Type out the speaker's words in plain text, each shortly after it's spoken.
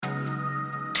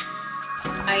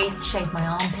I shaved my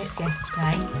armpits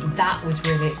yesterday. That was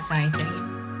really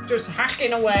exciting. Just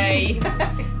hacking away.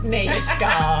 Knee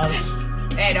scars.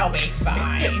 It'll be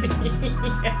fine.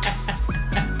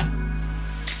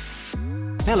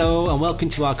 Hello and welcome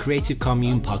to our Creative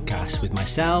Commune podcast with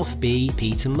myself, Bea,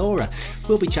 Pete and Laura.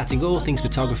 We'll be chatting all things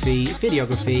photography,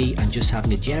 videography and just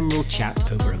having a general chat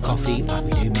over a coffee like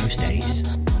we do most days.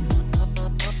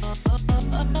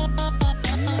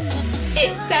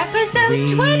 It's episode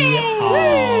We 20!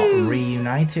 are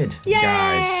reunited, Yay!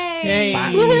 guys. Yay!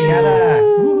 Back Woohoo! together.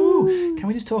 Woohoo! Can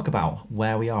we just talk about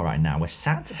where we are right now? We're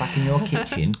sat back in your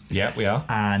kitchen. Yeah, we are.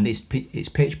 And it's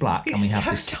pitch black, and we have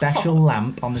so this special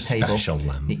lamp on the table. Special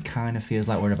lamp. It kind of feels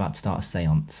like we're about to start a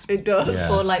séance. It does.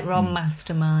 Yeah. Or like Ron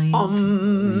Mastermind.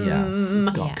 Yes, it's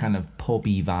got Yeah. kind of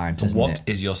pubby vibes, doesn't What it?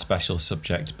 is your special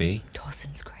subject, Bea?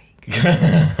 Dawson's Creek.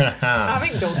 I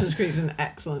think Dawson's Creek is an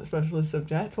excellent specialist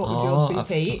subject. What would yours be, I've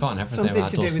Pete? forgotten everything Something about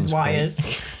to do Dawson's with wires,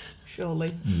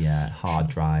 surely. Yeah, hard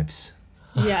drives.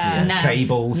 Yeah. NAS,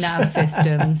 cables. NAS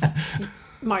systems.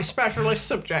 My specialist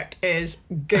subject is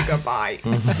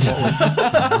gigabytes.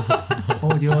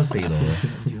 What would yours be, Laura?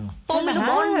 What would yours- Formula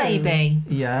Dunno. One, maybe.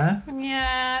 Yeah.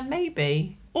 Yeah,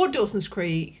 maybe. Or Dawson's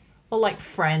Creek. Or like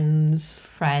Friends.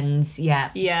 Friends, yeah.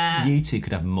 Yeah. You two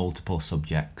could have multiple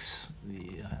subjects.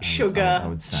 Sugar. I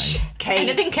would say. Cake.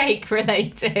 Anything cake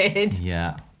related.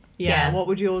 Yeah. Yeah. Yeah. What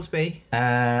would yours be?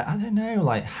 I don't know,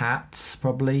 like hats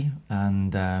probably,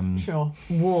 and Sure.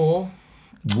 War.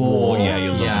 war. Yeah,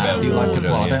 you love a bit I of do war, like don't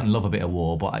I you? don't love a bit of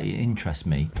war, but it interests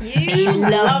me. He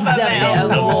loves a bit of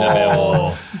Loves a bit of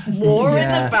war. War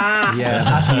in the back. Yeah,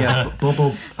 actually, yeah.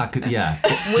 Bubble. I could. Yeah.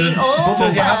 We all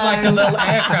Does he have like a know. little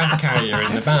aircraft carrier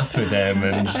in the bath with him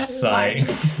and just like...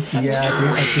 Yeah.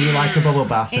 I do like a bubble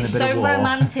bath and It's a bit so of war.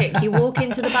 romantic. You walk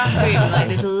into the bathroom like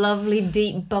this lovely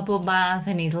deep bubble bath,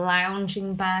 and he's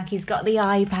lounging back. He's got the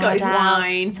iPad got his out.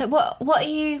 wine. So what are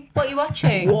you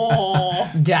watching? War.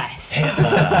 Death.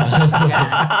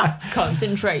 Yeah.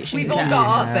 Concentration. We've all camp. got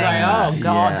our It's things. like, oh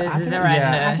god, Yeah, I this is don't-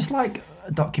 horrendous. Yeah, I just like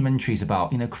documentaries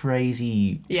about Yeah.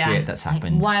 crazy shit that's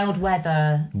happened. Wild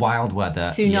weather. Wild weather.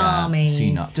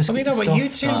 Tsunamis. Yeah, just I mean, no, but stuff you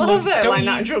two that- love it, don't like you,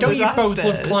 natural don't you both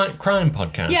disasters. love crime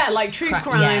podcasts? Yeah, like true Cra-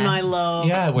 crime yeah. I love.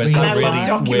 Yeah, whereas And And that I really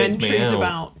love weirds me documentaries out.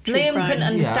 about true Liam crime. couldn't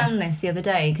understand this the other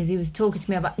day because he was talking to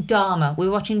me about Dharma. We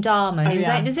were watching Dharma, and Oh, he was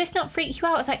yeah. like, "Does this not freak you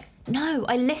out?" I was like, "No,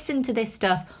 I listen to this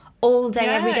stuff all day,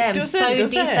 every day. I'm does so it,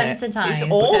 does it? desensitized." It's to-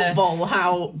 awful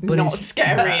how But not it's-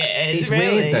 scary it is. It's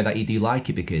really. weird though that you do like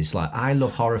it because like I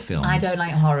love horror films. I don't like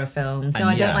horror films. No, And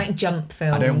I don't yeah. like jump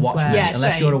films. I don't watch where... them Yeah,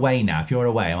 unless same. you're away now. If you're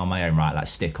away, I'm on my own, right? Like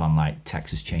stick on like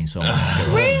Texas Chainsaw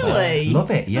Massacre. or something. Really? Love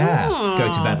it, yeah. Oh.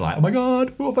 Go to bed like, oh my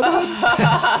god, what have I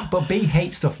done? But B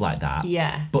hates stuff like that.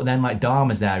 Yeah. But then like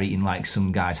Dharma's there eating like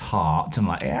some guy's heart. I'm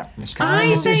like, yeah, it's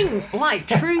fine. I This is- think like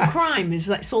true crime is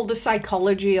like it's all the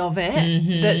psychology of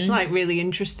it that's like really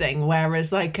interesting.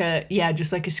 Whereas like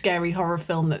just like a scary horror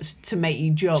film that's to make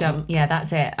you jump. Yeah,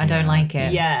 that's it. I don't like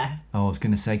it. Yeah. Oh, I was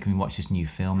going to say, can we watch this new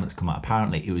film that's come out?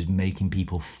 Apparently, it was making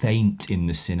people faint in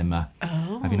the cinema.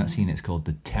 Oh. Have you not seen it? It's called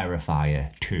The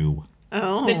Terrifier 2.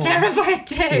 Oh. The Terrifier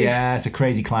 2. Yeah, it's a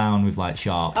crazy clown with like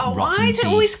sharp, Oh, rotten why is teeth. it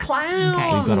always clowns?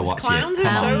 Okay. We've gotta watch it. Clowns Come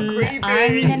are so on. creepy.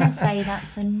 I'm gonna say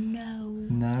that's a no.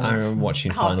 No, I remember watching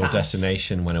Hard Final pass.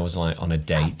 Destination when I was like on a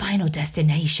date. Final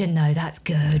Destination, though, that's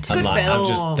good. And like I'm film.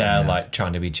 just there like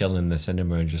trying to be chill in the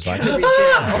cinema and just like What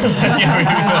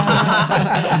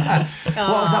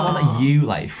was that one that you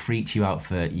like freaked you out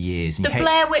for years? And The you hate-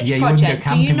 Blair Witch yeah, you wouldn't go Project.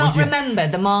 Do you camping, not would you? remember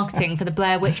the marketing for the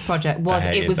Blair Witch Project was I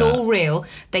it hated was that. all real.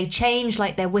 They changed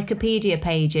like their Wikipedia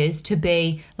pages to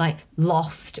be like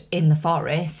lost in the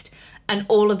forest, and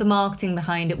all of the marketing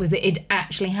behind it was that it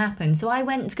actually happened. So I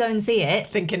went to go and see it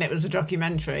Thinking it was a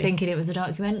documentary. thinking it was a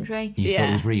documentary. You thought Yeah.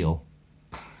 it was real.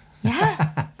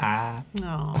 Yeah.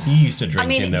 Oh. you used to drink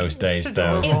mean, in those days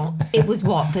though. adorable. It was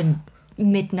what, the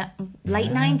late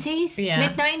 90s? Yeah.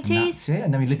 Mid 90s? That's it.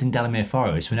 And then we lived in Delamere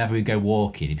Forest. Whenever we go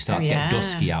walking, if it started to Yeah. get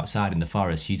dusky outside in the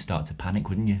forest, you'd start to panic,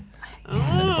 wouldn't you? And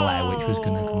then the Blair Witch was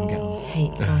going to come and get us.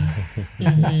 Hateful.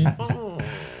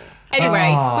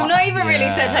 Anyway, Oh, we've not even really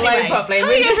yeah. said hello Anyway, properly. hi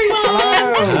We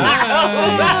just-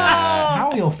 How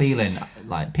are you all feeling?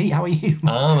 Like, Pete, how are you?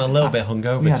 I'm a little bit We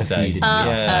hungover had a few, today. didn't we,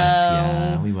 last night?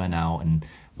 Yeah, Oh. we went out and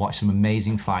watched some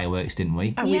amazing fireworks, didn't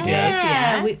we? We did,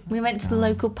 yeah. We went to the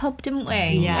local pub, didn't we?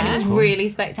 Yeah. And it was really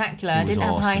spectacular. I was didn't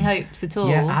have high awesome. hopes at all.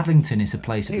 Yeah, Adlington is a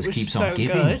place that It just was keeps so on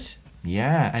giving. good.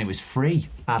 Yeah, and it was free.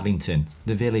 Adlington,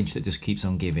 the village that just keeps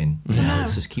on giving. You know,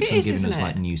 it just keeps It on is, giving isn't us it?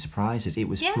 like new surprises. It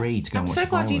was Yeah. free to go I'm and watch so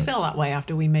glad you fireworks. feel that way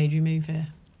after we made you move here.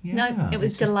 No, it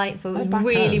was it's just- delightful. It was back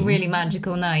really, home. really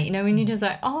magical night. You know, when you're just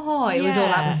like, oh, it was all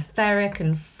Yeah. atmospheric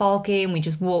and foggy, and we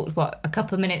just walked, a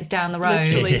couple of minutes down the road.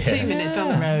 Literally Yeah. 2 minutes down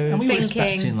the road. And we were thinking-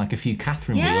 expecting like a few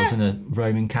Catherine Yeah. wheels and a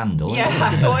Roman candle. Yeah,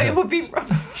 I thought it would be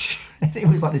rubbish. It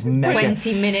was like this mega.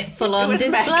 20-minute full-on It was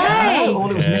display. mega. All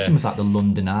it was Yeah. missing was like the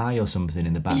London Eye or something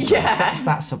in the background. Yeah.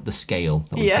 That's the scale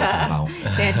that we're Yeah. talking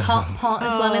about. They had hot pot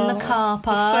as well in the car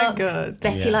park. So good.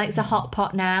 Betty Yeah. likes a hot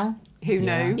pot now. Who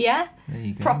knew? Yeah? There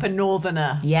you go. Proper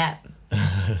northerner. Yeah.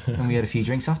 And we had a few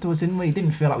drinks afterwards, didn't we?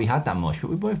 Didn't feel like we had that much, but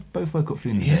we both woke up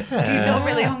feeling a bit. Do you feel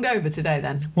really hungover today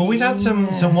then? Well, we'd had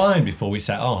some wine before we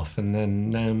set off, and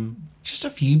then just a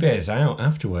few beers out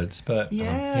afterwards. But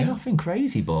Yeah, nothing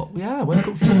crazy, but yeah, I woke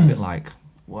up feeling a bit like,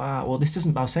 wow. Well, this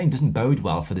doesn't bode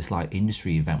well for this like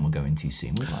industry event we're going to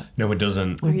soon. We're like no, it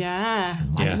doesn't. Yeah.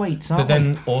 lightweights, But aren't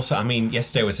then also, I mean,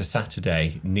 yesterday was a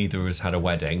Saturday. Neither of us had a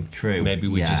wedding. True. Maybe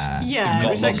we just Yeah, it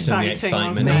got was lost in exciting, the excitement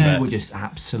wasn't of Maybe it. we're just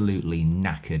absolutely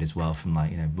knackered as well from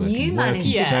like working You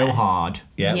managed- so Yeah. hard.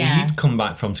 Yeah, Yeah. well, you'd come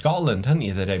back from Scotland, hadn't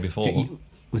you, the day before?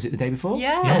 Was it the day before?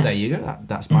 Yeah. Oh, there you go.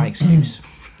 That's my excuse.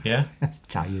 Yeah.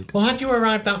 Tired. Well, had you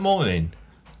arrived that morning?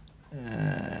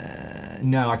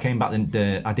 No, I came back.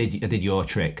 I did your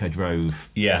trick. I drove.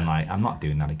 Yeah. And like, I'm not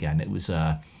doing that again. It was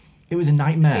a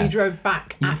nightmare. So you drove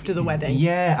back after the wedding?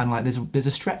 Yeah, and like there's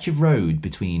a stretch of road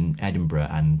between Edinburgh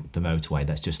and the motorway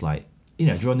that's just like,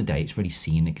 during the day it's really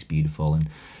scenic, it's beautiful, and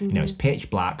it's pitch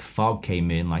black. Fog came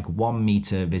in, like 1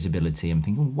 meter visibility. I'm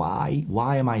thinking,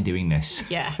 why am I doing this?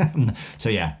 Yeah. So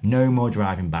yeah, no more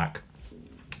driving back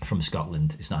from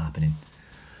Scotland. It's not happening.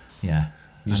 Yeah.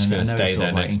 You're just And I gonna know stay it's sort there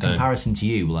of like, next in time. comparison to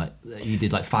you, like you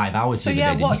did like 5 hours. So the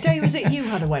other yeah, day, what didn't you? day was it you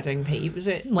had a wedding, Pete? Was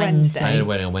it Wednesday. I had Wednesday? a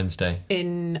wedding on Wednesday.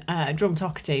 In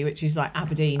Drumtockety, which is like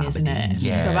Aberdeen, isn't Aberdeen, it?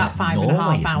 yeah. So about 5.5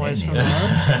 Norway, isn't it, hours isn't from it?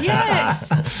 us.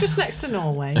 Yes, just next to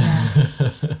Norway. Yeah.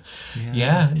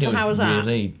 Yeah, So it how was was that?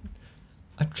 really.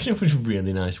 I think it was a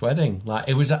really nice wedding. Like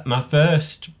it was my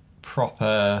first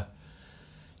proper,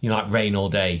 like rain all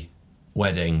day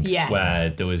wedding. Yeah. Where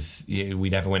there was we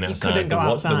never went outside. couldn't go There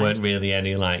outside. weren't really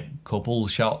any like couple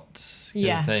shots. Kind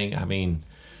Yeah. of thing. I mean,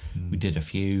 we did a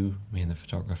few. Me and the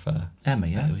photographer. Emma,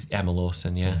 yeah. It was Emma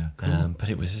Lawson. Yeah. But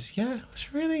it was it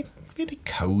was really really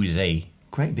cozy.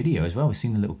 Great video as well. We've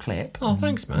seen the little clip. Oh,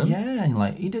 thanks, man. Yeah, and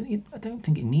like I don't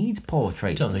think it needs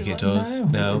portraits. Don't think it Like, does,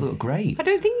 no. It look great. I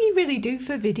don't think you really do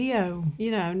for video,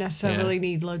 necessarily Yeah.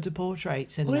 need loads of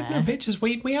portraits in Well, even there. in pictures,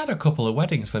 we had a couple of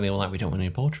weddings where they were like, we don't want any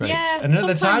portraits. Yeah, and at the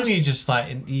time, sometimes-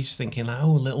 you're just thinking like,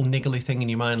 oh, a little niggly thing in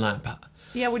your mind, like, but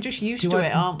Yeah, we're just used Do to I-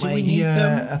 it, aren't do we? we need Yeah,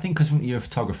 them? I think because you're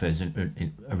photographers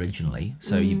originally,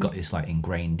 so you've got this like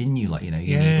ingrained in you, like you need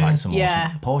Yeah. like some Yeah.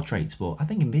 awesome portraits. But I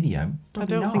think in video, I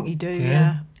probably don't not. think you do, Yeah.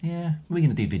 yeah. Yeah, we're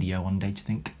gonna do video one day. Do you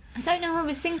think? I don't know. I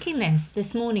was thinking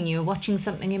this morning. You were watching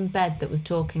something in bed that was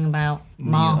talking about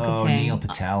marketing. Neil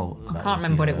Patel. I can't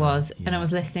remember what it was, and I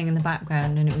was listening in the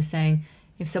background, and it was saying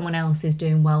if someone else is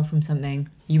doing well from something,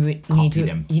 you would need to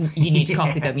them. you need to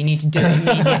copy them. You need to do it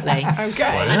immediately.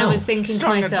 Okay. And I was thinking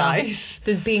Strong to myself, advice.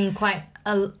 there's been quite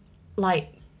a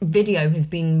video has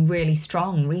been really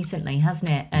strong recently,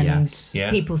 hasn't it? And Yes. Yeah.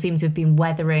 people seem to have been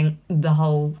weathering the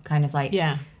whole kind of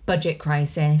Yeah. budget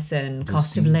crisis and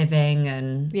cost of living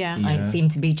and Yeah. like seem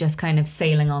to be just kind of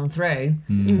sailing on through.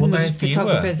 well, Whereas there's fewer.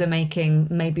 photographers are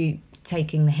maybe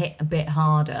taking the hit a bit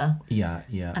harder. Yeah.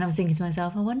 And I was thinking to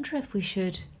myself, I wonder if we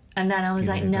should. And then I was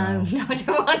like, it a no, go. I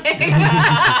don't want to.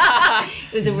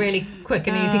 It was a really quick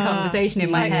and easy conversation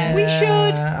in my head. We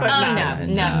should, Uh, but Oh,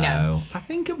 no. no. I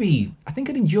think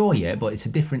I'd enjoy it, but it's a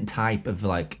different type of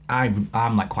like. I'm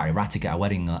like quite erratic at a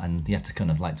wedding, and you have to kind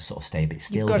of like to sort of stay a bit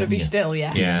still. You've got to don't be you? still,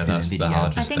 yeah. yeah, that's the video.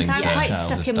 hardest I think thing I'm to quite show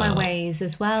stuck at the in my start. ways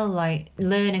as well, like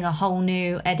learning a whole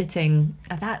new editing.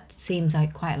 That seems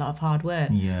like quite a lot of hard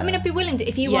work. Yeah. I mean, I'd be willing to,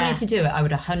 if you Yeah. wanted to do it, I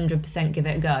would 100% give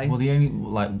it a go. Well, the only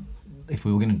like. If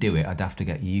we were going to do it, I'd have to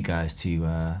get you guys to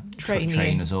Train you.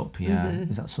 train us up. Yeah,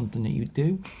 is that something that you would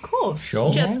do? Of course.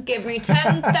 Sure. Just give me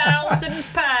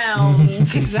 £10,000.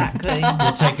 Exactly.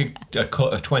 We'll take a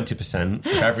cut of 20%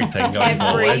 of everything going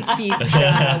Every forwards.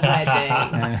 future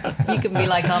wedding. You can be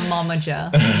like our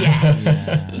momager.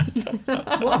 Yes.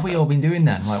 What have we all been doing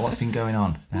then? Like, what's been going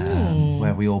on? Where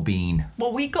have we all been?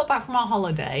 Well, we got back from our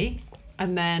holiday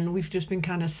and then we've just been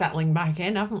kind of settling back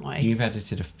in, haven't we? You've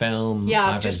edited a film. Yeah,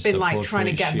 I've just edited been a like trying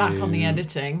to portrait get back on the shoot.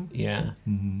 editing. Yeah.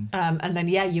 And then,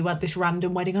 you had this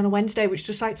random wedding on a Wednesday, which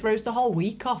just like throws the whole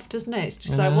week off, doesn't it? It's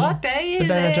just like, what day is But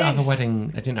then it? I didn't have a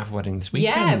wedding. I didn't have a wedding this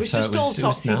weekend. Yeah, it was so just all it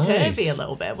was topsy-turvy nice. a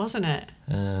little bit, wasn't it?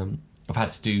 I've had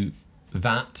to do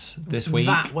that this week.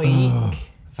 That week.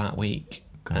 That week.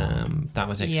 That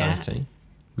was Yeah. exciting.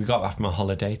 we got back from a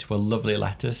holiday to a lovely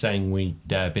letter saying we'd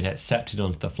been accepted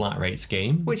onto the flat rate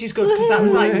scheme. Which is good because that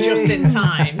was like just in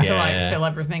time to like Yeah. fill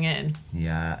everything in.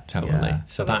 Yeah, Totally. yeah.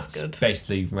 So that's that's good.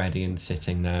 basically ready and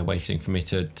sitting there waiting for me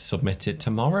to submit it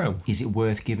tomorrow. Is it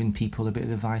worth giving people a bit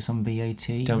of advice on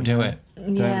VAT? Don't do it.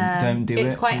 Don't do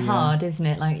it's it. quite Yeah. hard, isn't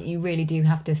it? Like, you really do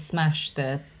have to smash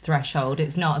the threshold.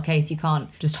 It's not a case you can't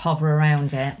just hover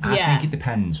around it. I Yeah. think it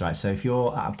depends, right? So if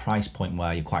you're at a price point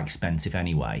where you're quite expensive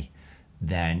anyway,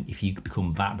 then if you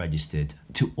become VAT registered,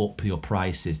 to up your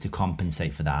prices to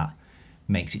compensate for that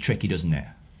makes it tricky, doesn't it?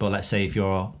 But let's say if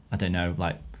you're, I don't know,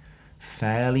 like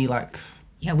fairly like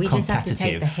Yeah, we just have to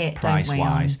take the hit, price don't we?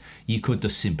 wise, you could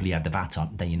just simply add the VAT on,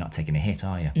 then you're not taking a hit,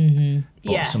 are you? Mm-hmm.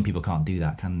 But Yeah. some people can't do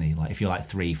that, can they? Like if you're like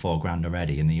 3-4 grand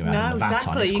already and then you're adding No, the VAT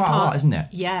exactly. on, it's you quite a can't. lot, isn't it?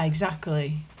 Yeah,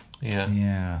 exactly. Yeah.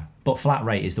 Yeah. But flat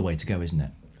rate is the way to go, isn't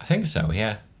it? I think so,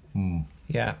 yeah.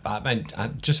 Yeah, but I mean,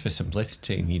 just for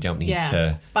simplicity, you don't need Yeah.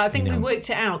 to. But I think you we know, worked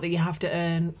it out that you have to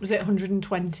earn, was it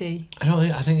 120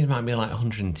 I think it might be like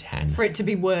 110 for it to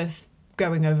be worth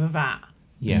going over VAT?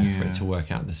 for Yeah. it to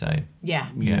work out the same. Yeah.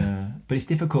 Yeah. But it's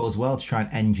difficult as well to try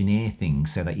and engineer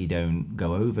things so that you don't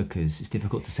go over because it's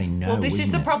difficult to say no. Well, this is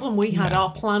isn't the it? problem we had. Yeah.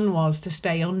 Our plan was to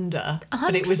stay under,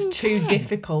 but it was too 110.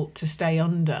 difficult to stay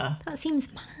under. That seems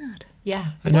mad.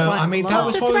 Yeah. I know, Quite I mean, a that lot.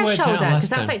 was What's the what we worked threshold out at? last Because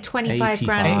that's time. like 25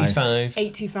 grand. 85.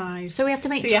 85. So we have to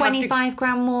make So you have to- 25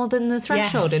 grand more than the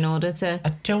threshold Yes. in order to...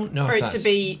 I don't know For if it that's... to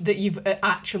be that you've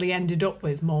actually ended up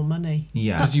with more money.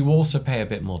 Yeah. Because you also pay a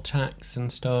bit more tax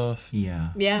and stuff.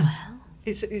 Yeah. Yeah.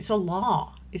 It's a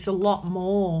lot. It's a lot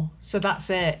more. So that's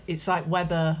it. It's like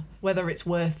whether it's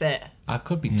worth it. I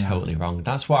could be totally wrong.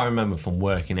 That's what I remember from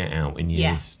working it out in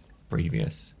years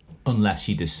previous. Unless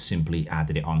you just simply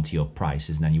added it onto your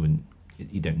prices and then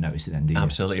you don't notice it then, do you?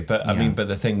 Absolutely. But I Yeah. mean, but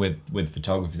the thing with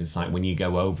photographers, it's like when you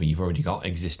go over, you've already got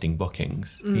existing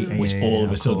bookings, which Yeah, all of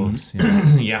a of sudden course,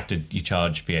 yeah. you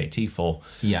charge VAT for.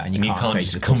 Yeah, and you can't say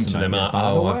just to the come to customer, them, "Yeah,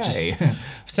 by the I've just way."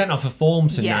 sent off a form,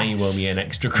 so now you owe Yes. me an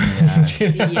extra grand.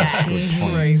 Yeah. True.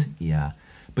 Point. Yeah.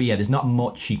 But yeah, there's not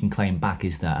much you can claim back,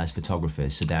 is there, as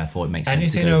photographers? So therefore, it makes sense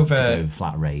Anything to over- go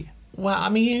flat rate. Well, I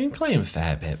mean, you can claim a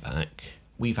fair bit back.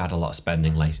 We've had a lot of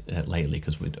spending lately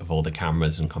because of all the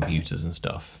cameras and computers and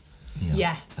stuff.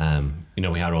 Yeah.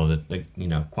 We had all the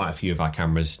quite a few of our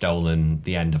cameras stolen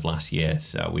the end of last year,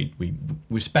 so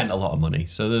we spent a lot of money.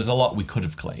 So there's a lot we could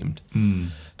have claimed.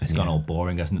 It's gone all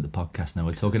boring, hasn't it? The podcast now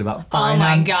we're talking about Oh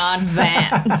my finance. God,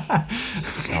 VAT.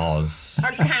 Oz.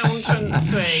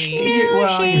 Accountancy.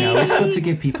 Well, it's good to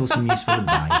give people some useful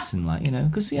advice and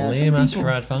because some Liam asked people- for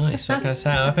advice. Like I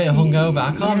said, I'm a bit hungover.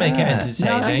 I can't make it No, I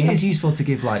entertaining. think it is useful to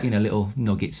give little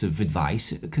nuggets of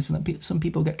advice because some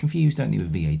people get confused, don't they,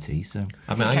 with VAT? So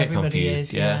I mean, I get Everybody confused.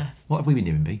 is, Yeah. what have we been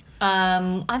doing, B?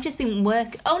 I've just been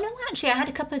Oh no, actually, I had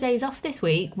a couple of days off this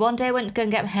week. One day I went to go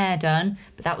and get my hair done,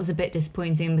 but that was a bit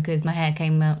disappointing because my hair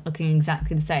came out looking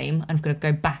exactly the same. I've got to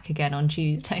go back again on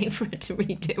Tuesday for it to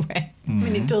redo it. I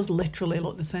mean, it does literally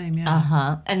look the same, yeah.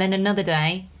 Uh-huh. And then another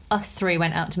day, us three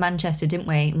went out to Manchester, didn't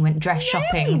we? And went dress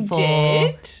shopping we for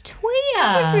did. Tuya.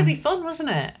 It was really fun, wasn't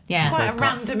it? Yeah. Quite a Both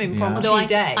got- random yeah. impromptu Although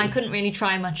day. I couldn't really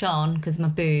try much on because my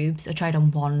boobs. I tried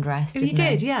on one dress. You didn't I?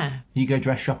 did, yeah. You go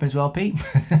dress shopping as well, Pete?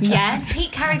 Yeah,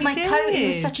 Pete carried my He coat. He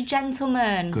was did. such a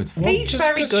gentleman. Good for He's Just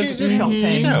very 'cause good she's at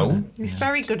shopping. He's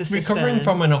very good assistant. recovering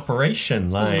from an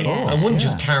operation. Like, course, I wouldn't yeah.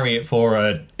 just carry it for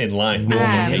her in life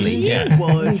normally. you Yeah.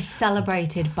 would. We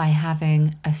celebrated by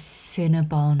having a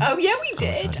Cinnabon. Oh yeah, we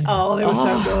did. Oh, they were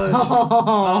so good.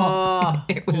 Oh,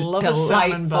 It was love a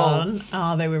salmon delightful. bun.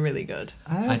 Oh, they were really good.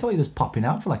 I thought he was popping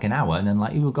out for like an hour and then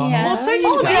you were gone. Yeah. Well, so did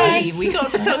All day. we. We got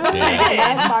so Where's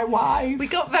excited. my wife? We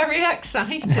got very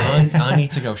excited. I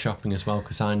need to go shopping as well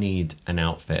because I need an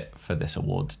outfit for this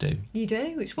awards do. You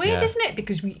do. It's weird, Yeah. isn't it?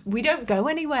 Because we don't go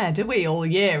anywhere, do we, all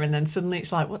year? And then suddenly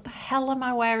it's like, what the hell am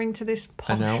I wearing to this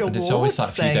I posh know, and it's awards always like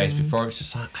a few days thing? before. It's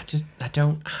just like I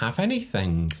don't have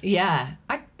anything. Yeah,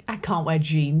 I can't wear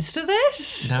jeans to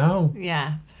this. No,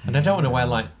 Yeah. and I don't want to wear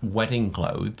like wedding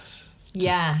clothes.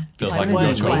 Yeah. Feels It's like I'm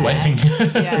going to a workwear. wedding.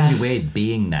 It's Yeah. really weird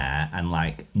being there and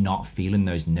not feeling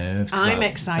those nerves. 'cause, I'm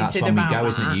that's excited when we about go,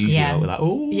 isn't that. it? Usually, Yeah. we're like,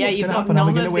 oh, Yeah, what's you've gonna got happen? Are we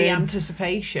none gonna of the win?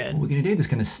 anticipation. What we're gonna do? Just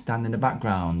gonna stand in the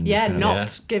background. Yeah, just not gonna,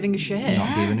 giving a shit.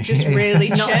 Not giving a Just shit. really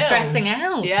Not chill. stressing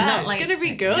out. Yeah, Not it's like gonna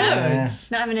be good. Yeah.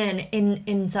 not having an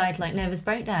inside nervous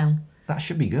breakdown. That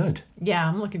should be good. Yeah,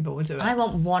 I'm looking forward to it. I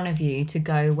want one of you to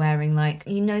go wearing like,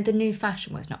 you know, the new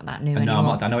fashion. Well, it's not that new No,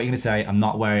 anymore. I know what you're going to say. I'm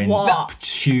not wearing What?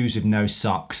 shoes with no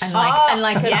socks. And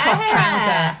like a crop yeah.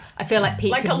 trouser. I feel like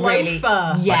Pete Like could a really.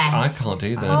 loafer. Yes. I can't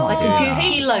do that. Like a Yeah.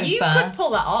 Gucci loafer. You could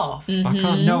pull that off. I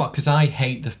can't. No, because I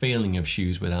hate the feeling of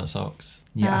shoes without socks.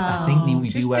 Yeah, I think we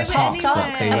Just do wear do it socks, but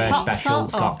anyway. they A wear pop special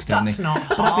sock? socks, don't That's they? not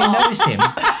But I've been noticing.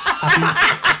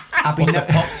 I've been What's a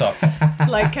pop sock?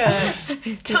 like a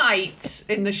tights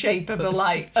in the shape of a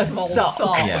small sock.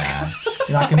 sock. Yeah,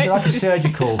 like a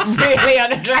surgical slip. really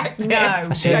unattractive. No,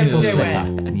 A surgical don't do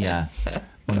slipper. it. Yeah,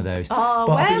 one of those. Oh,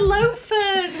 But I've wear been-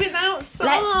 loafers without socks.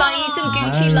 Let's buy you some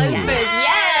Gucci No. loafers.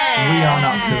 Yeah. We are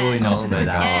not cool enough Oh for my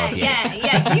that. God.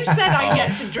 Yeah. You said I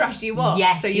get to dress you up.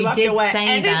 Yes, so you have did to wear say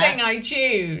anything that. I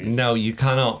choose. No, you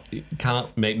cannot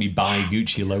make me buy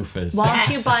Gucci loafers. Whilst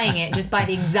Yes. you're buying it, just buy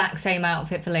the exact same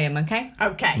outfit for Liam, okay?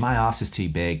 Okay. My arse is too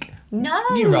big. No,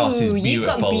 Your ass is you've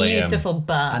got beautiful, Liam. beautiful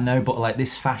butt. I know, but like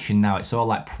this fashion now, it's all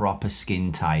like proper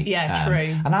skin tight. Yeah,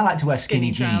 true. And I like to wear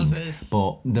Skinny skinny jeans, trousers.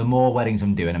 but the more weddings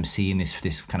I'm doing, I'm seeing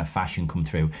this kind of fashion come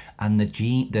through, and the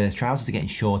trousers are getting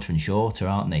shorter and shorter,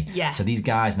 aren't they? Yeah. So these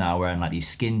guys now are wearing like these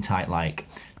skin tight like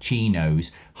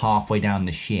chinos halfway down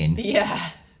the shin. Yeah.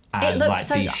 And It looks like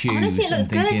so- these shoes honestly, it and looks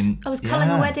good. thinking, I was culling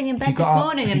a wedding in if bed you've this got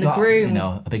morning if and you've the got, groom- you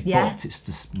know, a big Yeah. butt, it's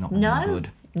just not No, good.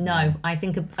 no. I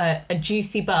think a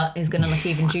juicy butt is going to look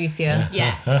even juicier.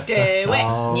 Yeah. Do it. Do it.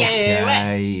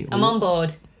 Okay. I'm on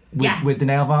board. With the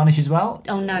nail varnish as well?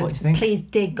 Oh no! What do you think? Please,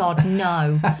 dear God,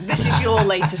 no. This is your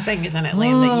latest thing, isn't it,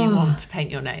 Liam, that you want to paint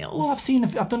your nails? Well,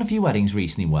 I've done a few weddings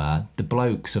recently where the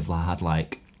blokes have had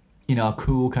like, you know, a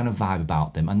cool kind of vibe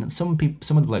about them, and some of the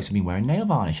blokes have been wearing nail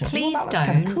varnish. I think, Please well, that's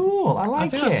kind of don't. cool. I I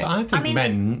like think, it. I think mean-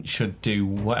 men should do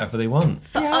whatever they want.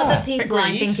 For Yeah. other people, I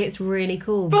Agreed. think it's really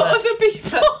cool. But But other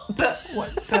people.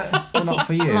 Well, not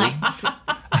for you. like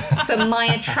for my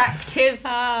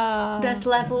attractiveness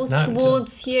levels No,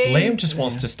 towards you. Liam just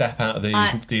wants to step out of these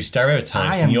I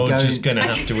stereotypes, am and you're going- just going to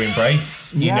have to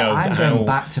embrace, Yeah, you know, I'm how, going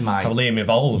back to my how Liam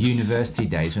evolves. university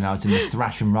days when I was in the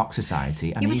Thrash and Rock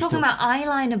Society. And You I were used talking to, about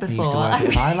eyeliner I before. used to wear a bit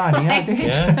of eyeliner. Yeah, I did.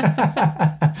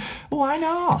 Yeah, Why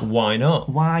not? why not?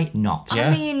 Why not? Yeah.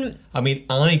 I mean,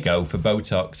 I go for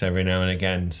Botox every now and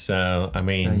again, so I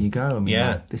mean, There you go. I mean, yeah,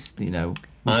 like, this, you know,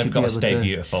 we I've should got be to able stay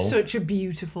beautiful. Such a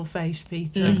beautiful face,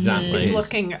 Peter. Exactly. He's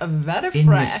looking very In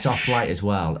fresh. this soft light as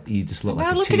well, you just look Now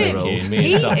like a look at him. 2-year-old. You mean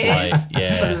He soft is light,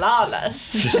 yeah.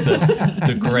 flawless. Just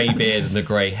the grey beard and the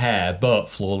grey hair, but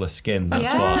flawless skin.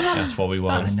 That's Yeah. what we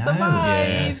want. I know. the vibe.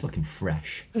 Yeah, it's looking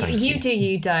fresh. you do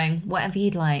you, don't. Whatever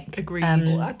you'd like. Agreed.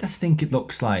 Well, I just think it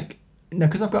looks like. No,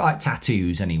 because I've got like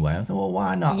tattoos anyway. I thought, well,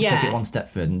 why not take Yeah. it one step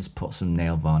further and just put some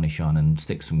nail varnish on and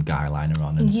stick some guy liner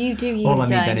on? And You do you, all I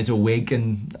need don't. then is a wig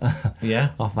and Yeah.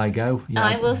 off I go. Yeah.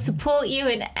 I will support you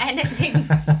in anything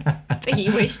that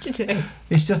you wish to do.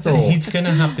 It's just So thought. he's going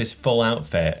to have this full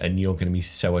outfit, and you're going to be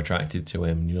so attracted to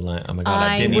him. And you're like, oh my god,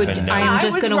 I didn't even know. I'm I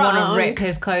just was going to want wrong. to rip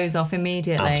his clothes off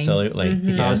immediately. Absolutely. If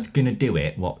Yeah. I was going to do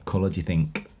it, what colour do you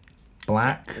think?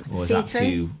 Black? Or is that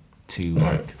See-through? too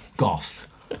like goth?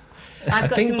 I've I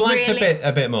got think some black's really...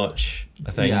 a bit much.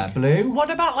 I think. Yeah, blue? What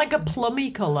about like a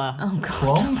plummy colour? Oh God.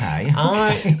 Plum, hey.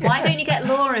 Why don't you get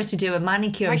Laura to do a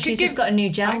manicure? I She's could just got a new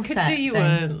gel I could set do you thing.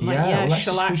 a well, let's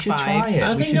shellac we should vibe. try it.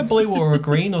 I We think a should- blue or a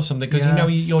green or something, because Yeah. you know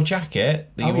your jacket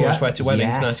that you Oh, always yeah. wear to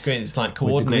weddings, Yes. nice green. It's like With the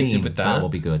coordinated green, with that that. will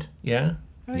be good. Yeah.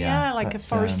 Oh yeah, like a let's,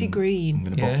 foresty I'm green.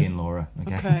 going to book Yeah. in Laura.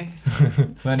 Okay. Okay.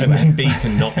 Well, And anyway. then B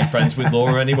can not be friends with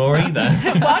Laura anymore either.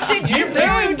 What did you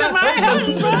do to my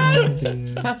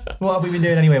husband? What have we been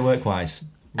doing anyway, work-wise?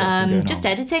 What's been going Just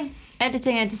on? editing.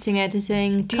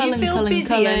 Do you feel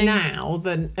busier now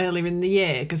than earlier in the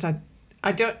year? Because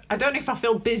I don't know if I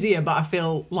feel busier, but I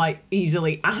feel like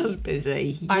easily as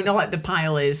busy. You know, like the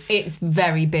pile is. It's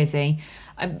very busy.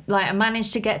 I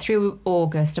managed to get through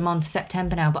August. I'm on to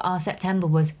September now, but our September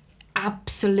was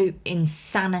absolute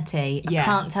insanity. Yeah. I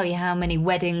can't tell you how many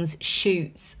weddings,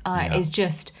 shoots. Yeah. It's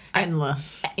just,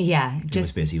 endless. yeah, It was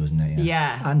just busy, wasn't it?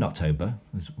 Yeah. And October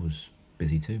was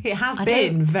busy too. It has I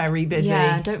been very busy.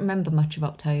 yeah. I don't remember much of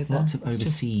October. Lots of It's just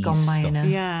overseas gone by stuff. enough.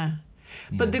 Yeah.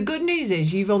 But the good news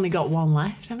is you've only got one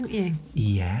left, haven't you?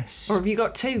 Yes. Or have you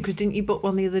got two? Because didn't you book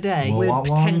one the other day? Well, We're one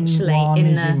potentially in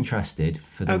is the- interested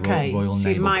for the Okay, Royal so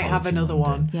you Naval might College have in another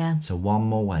London. one. Yeah. So one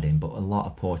more wedding, but a lot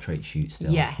of portrait shoots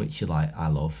still. Yeah. Which you like, I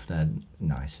love. They're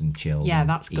nice and chill. Yeah, and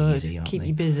that's good. easy, aren't Keep they?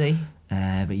 you busy.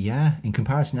 But yeah, in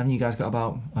comparison, haven't you guys got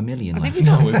about 1 million I left? think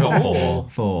we've got we've got four.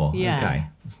 4. Yeah. Okay.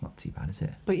 That's not too bad, is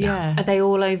it? But yeah. Are they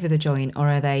all over the joint or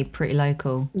are they pretty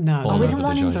local? No. All Oh, over isn't the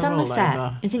one in joint. They're all Somerset?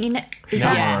 over. Isn't you? Is Next,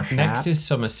 that? Yeah. next is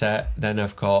Somerset. Then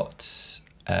I've got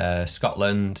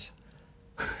Scotland.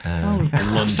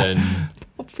 in London.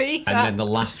 Peter. And then the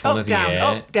last one of the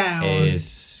year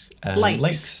is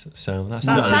Lakes. So that's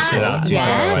not fast. too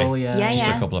far away. Yeah. Just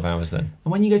a couple of hours then.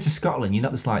 And when you go to Scotland, you're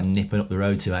not just like nipping up the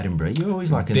road to Edinburgh. You're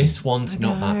always like This one's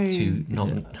not that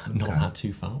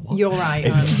too far. What? You're right.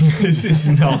 This is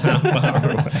not that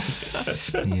far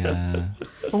away. Yeah.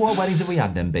 Well, what weddings have we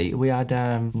had then, B? We had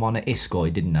one at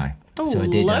Iscoy, didn't I? Oh, so I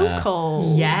did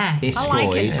local. Yes. I like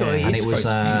Iscoy. and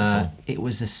Iscoy's it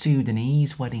was a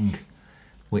Sudanese wedding,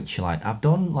 which like I've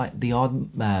done like the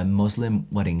odd Muslim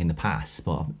wedding in the past,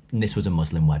 but this was a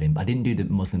Muslim wedding. But I didn't do the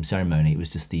Muslim ceremony. It was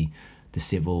just the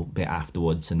civil bit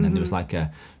afterwards, and then there was like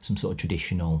some sort of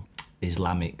traditional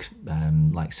Islamic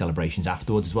like celebrations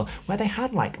afterwards as well, where they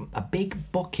had like a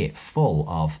big bucket full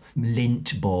of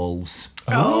lint balls.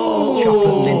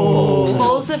 Chocolate lint balls.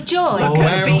 Balls of joy.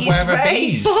 Where are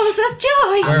bees? Balls of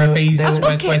joy. Where are bees?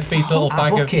 Where's bees' little A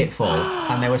bag of... bucket full,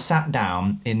 and they were sat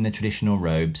down in the traditional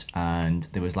robes, and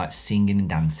there was like singing and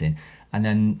dancing, and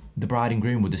then the bride and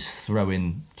groom were just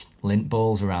throwing lint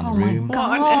balls around the room.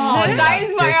 God, that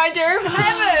is my idea of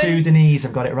heaven. Sudanese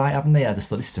have got it right, haven't they? I just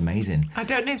thought this is amazing. I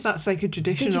don't know if that's like a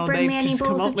tradition Did you or bring they've me any just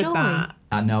balls come of up with joy? that.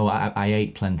 No, I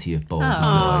ate plenty of balls of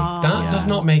joy. That does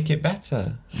not make it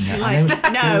better. No,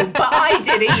 but I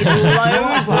did eat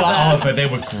loads of them. But they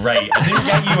were great. I didn't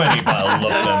get you any, but I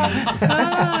love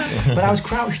them. But I was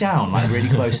crouched down, like really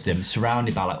close to them,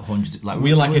 surrounded by like hundreds. Like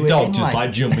We're like a were dog, in, just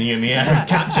like jumping in the air and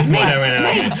catching whatever and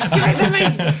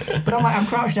everything. But I'm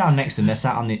crouched down next to them. They're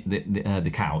sat on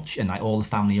the couch, and like all the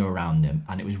family are around them,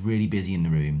 and it was really busy in the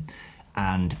room,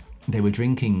 and they were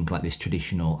drinking like this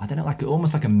traditional, I don't know, like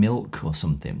almost like a milk or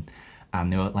something,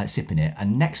 and they were like sipping it.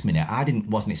 And next minute,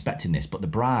 wasn't expecting this, but the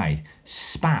bride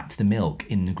spat the milk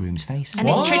in the groom's face. And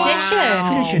it's tradition.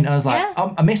 Tradition. I was like,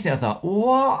 Yeah. I missed it. I thought,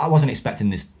 what? I wasn't expecting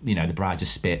this. You know, the bride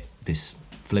just spit this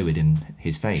fluid in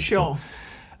his face. Sure.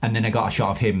 And then I got a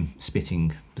shot of him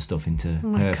spitting the stuff into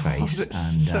her face, It's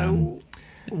and so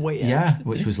weird. yeah,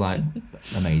 which was like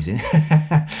amazing.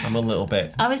 I'm a little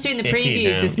bit... I was doing the icky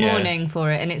previews now, this yeah. morning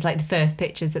for it, and it's like the first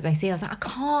pictures that they see. I was like, I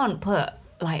can't put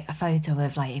like a photo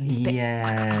of like him spit.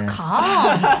 Yeah. I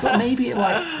can't. But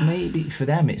maybe for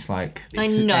them it's like I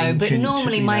it's know, but ancient,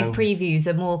 normally you my know. previews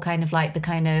are more kind of like the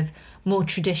kind of more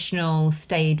traditional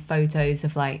stayed photos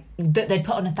of like that they'd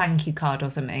put on a thank you card or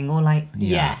something, or like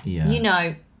Yeah. you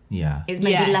know, Yeah. it's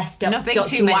maybe Yeah. less Nothing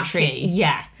too documentaries. wacky.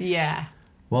 Yeah. Yeah.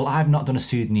 Well, I've not done a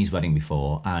Sudanese wedding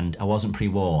before, and I wasn't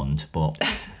pre-warned, but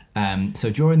so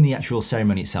during the actual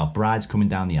ceremony itself, bride's coming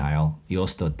down the aisle, you're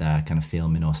stood there kind of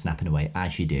filming or snapping away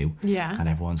as you do, Yeah. and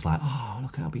everyone's like, oh,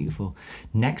 look how beautiful.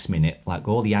 Next minute, like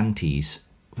all the aunties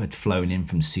who had flown in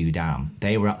from Sudan,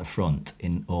 they were at the front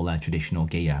in all their traditional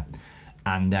gear,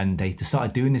 and then they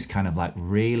started doing this kind of like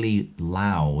really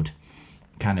loud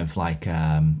kind of like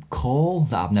call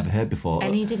that I've never heard before. I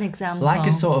need an example. Like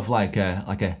a sort of like a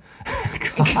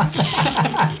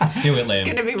Do it, Liam.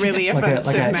 Going to be really like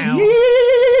offensive a now.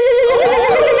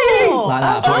 like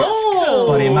that.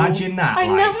 But imagine that, I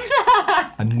like love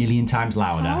that. a million times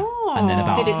louder, and then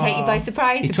about. Did it take you by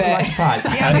surprise? It a took me by bit? surprise.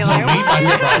 How did you meet by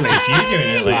surprise? Just you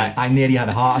doing it, Liam. Like, I nearly had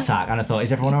a heart attack, and I thought,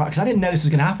 is everyone alright? Because I didn't know this was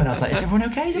going to happen. I was like, is everyone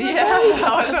okay? Is everyone Yeah, okay?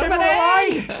 what's Is everyone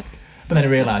happening? alright? But then I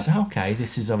realised, okay,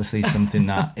 this is obviously something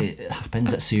that it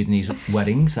happens at Sudanese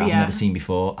weddings that I've Yeah. never seen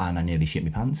before, and I nearly shit my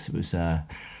pants. It was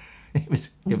it was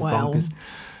Well. bonkers.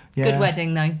 Yeah. Good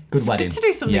wedding though. Good wedding. Good to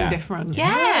do something Yeah. different.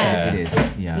 Yeah. It is.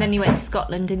 Yeah. And then you went to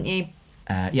Scotland, didn't you?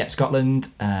 Yeah, Scotland,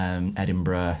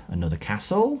 Edinburgh, another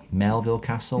castle, Melville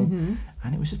Castle,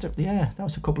 and it was just that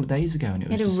was a couple of days ago, and it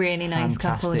was had a just really nice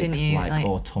couple, fantastic, didn't you? Like, Like-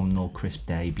 autumnal, crisp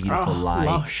day, beautiful Oh, light.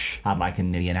 lush. Had like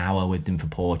nearly an hour with them for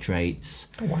portraits.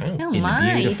 Oh, wow. Oh In my,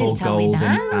 a you beautiful didn't tell me golden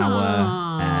that.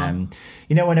 hour.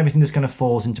 You know when everything just kind of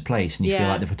falls into place, and you feel Yeah.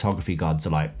 like the photography gods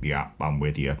are like, "Yeah, I'm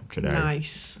with you today."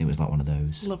 Nice. It was like one of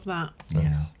those. Love that.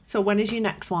 Yeah. So when is your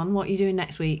next one? What are you doing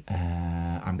next week?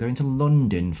 I'm going to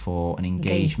London for an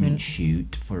engagement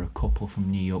shoot for a couple from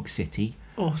New York City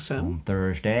Awesome. on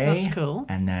Thursday. That's cool.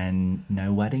 And then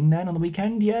no wedding then on the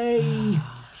weekend. Yay!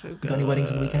 So You good. got any weddings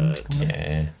on the weekend? coming up?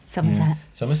 Yeah. Somerset.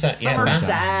 Somerset, yeah. Bath.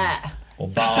 Somerset. Or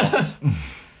Bath,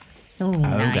 Oh, Oh,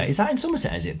 nice. okay. Is that in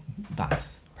Somerset? Is it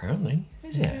Bath? apparently.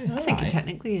 Is it? I think it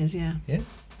technically is, yeah. Yeah.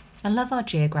 I love our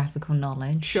geographical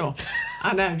knowledge. Sure.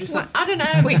 I know, just like, I don't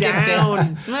know,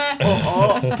 down.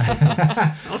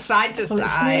 or side to Well,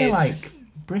 it's side. near like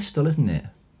Bristol, isn't it?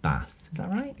 Bath. Is that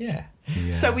right? Yeah.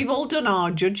 So we've all done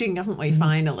our judging, haven't we,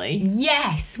 finally?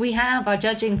 Yes, we have our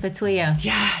judging for Tuya.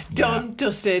 Yeah, done,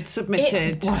 dusted,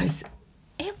 submitted.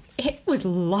 It It was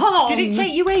long. Did it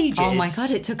take you ages? Oh my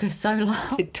God, it took us so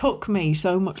long. It took me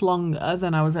so much longer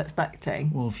than I was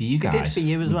expecting. Well, for you It guys. did for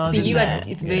you as well, But didn't you it?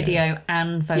 had video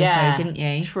and photo, Yeah, didn't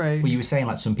you? True. Well, you were saying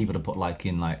like some people have put like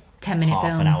in like 10-minute half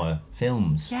an films. hour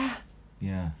films. Yeah.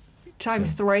 Yeah.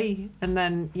 Times 3, and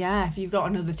then if you've got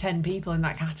another 10 people in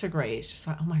that category, it's just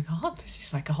like, oh my God, this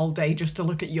is like a whole day just to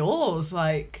look at yours.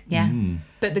 Like, Yeah.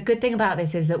 But the good thing about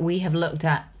this is that we have looked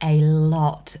at a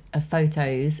lot of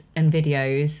photos and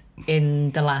videos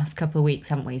in the last couple of weeks,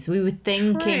 haven't we? So we were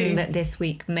thinking True. that this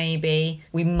week maybe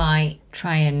we might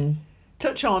try and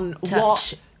touch on touch.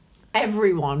 what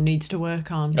everyone needs to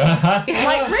work on. Like,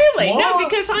 really? No,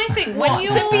 because I think when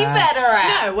you're to be better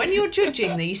at. no, when you're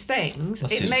judging these things,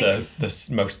 That's it just makes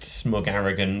the most smug,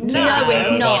 arrogant. No, episode it's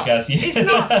of the not.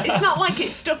 podcast. it's not like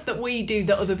it's stuff that we do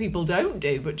that other people don't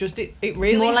do, but just it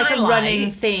really It's more like a highlights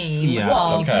running theme. Yeah.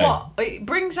 of- Okay. what it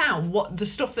brings out what the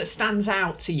stuff that stands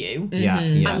out to you. Yeah.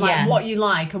 And Yeah. like Yeah. what you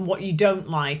like and what you don't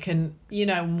like, and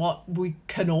what we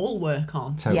can all work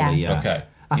on. Totally. Yeah. Yeah. Okay.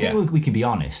 I think Yeah. we can be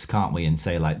honest, can't we, and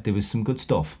say like there was some good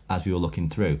stuff as we were looking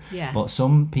through. Yeah. But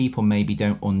some people maybe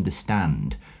don't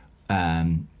understand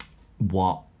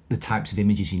what the types of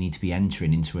images you need to be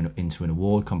entering into an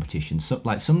award competition. So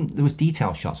there was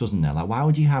detail shots, wasn't there? Like why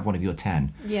would you have one of your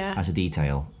 10 Yeah. as a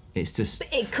detail? It's just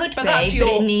It could But be, that's but your-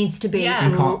 it needs to be. Yeah.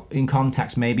 in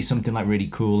context, maybe something like really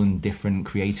cool and different,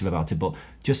 creative about it. But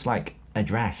just like a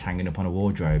dress hanging up on a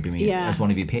wardrobe, I mean, Yeah. as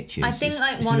one of your pictures, I think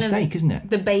like it's one a mistake, of isn't it?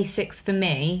 the basics for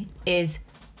me is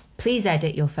please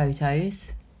edit your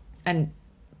photos and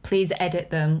please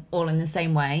edit them all in the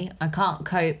same way. I can't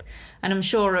cope. And I'm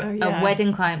sure yeah. a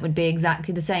wedding client would be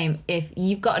exactly the same. If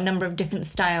you've got a number of different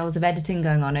styles of editing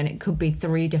going on and it could be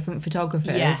 3 different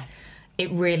photographers, Yeah.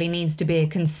 it really needs to be a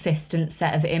consistent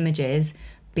set of images,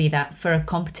 be that for a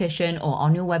competition or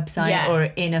on your website Yeah. or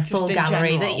in a full in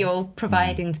gallery general. that you're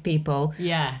providing to people.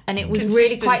 Yeah. And it was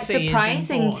really quite Consistency is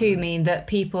surprising to important. me that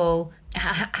people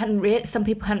some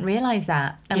people hadn't realised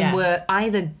that and Yeah. were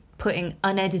either putting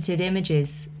unedited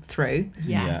images through.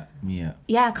 Yeah. Yeah.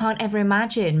 I can't ever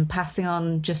imagine passing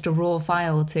on just a raw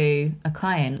file to a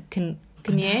client. Can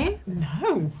you?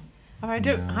 No. I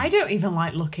don't even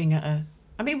like looking at a.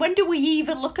 I mean, when do we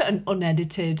even look at an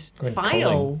unedited Good file?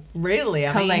 culling. Really?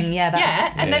 I Culling, mean, yeah,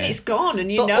 that's- and then Yeah. it's gone,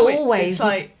 and But it's always,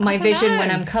 like my I don't vision know.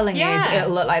 when I'm culling is Yeah.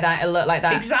 it'll look like that, it'll look like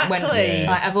that. Exactly. When,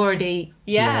 like, I've already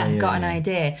Yeah. got an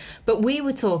idea. But we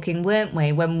were talking, weren't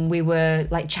we, when we were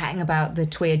like chatting about the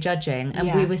TWIR judging,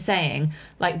 and we Yeah. were saying,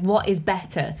 like, what is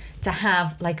better to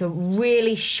have like a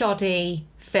really shoddy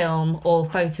film or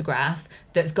photograph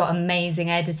that's got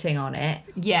amazing editing on it?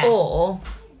 Yeah. Or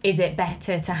is it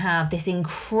better to have this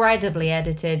incredibly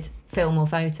edited film or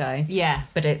photo? Yeah.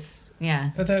 But it's,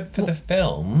 For the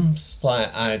films,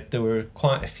 like there were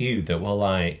quite a few that were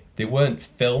like they weren't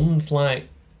filmed like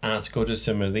as good as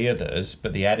some of the others,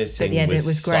 but the editing edit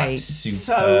was great. like, superb.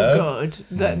 So good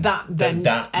that then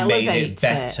that made it elevates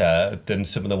better than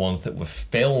some of the ones that were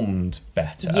filmed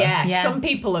better. Yeah. Yeah. Some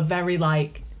people are very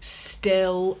like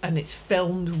still, and it's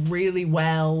filmed really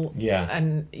well. Yeah.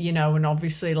 And and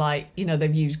obviously like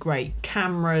they've used great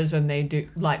cameras, and they do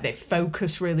like they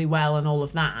focus really well and all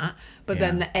of that. But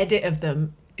then Yeah. the edit of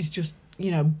them is just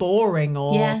boring,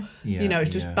 or Yeah. it's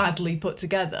just Yeah. badly put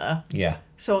together. Yeah.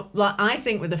 So like I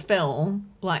think with a film,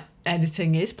 like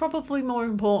editing is probably more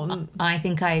important. I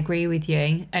think I agree with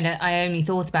you. And I only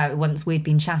thought about it once we'd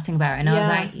been chatting about it. And I was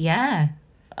Yeah. like, yeah.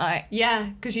 Yeah,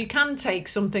 because you can take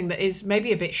something that is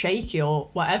maybe a bit shaky or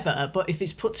whatever, but if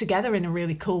it's put together in a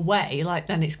really cool way, like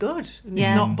then it's good. And Yeah.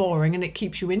 It's not boring, and it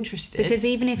keeps you interested. Because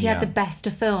even if you had Yeah. the best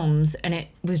of films and it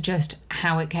was just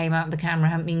how it came out of the camera,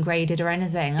 hadn't been graded or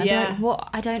anything, I'd be Yeah. like,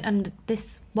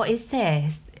 what is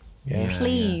this? Yeah.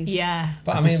 Please. yeah,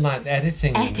 But I mean, like the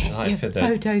editing, Edit like your for the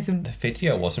photos and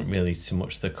video wasn't really so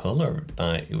much the color.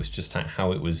 Like it was just like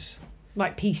how it was.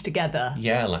 like pieced together.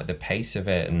 Yeah, like the pace of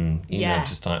it, and you Yeah. know,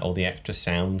 just like all the extra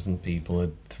sounds and people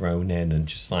had thrown in, and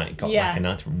just like got Yeah. like a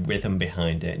nice rhythm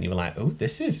behind it, and you were like, oh,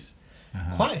 this is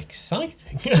quite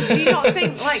exciting. Do you not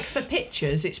think like for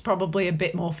pictures it's probably a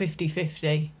bit more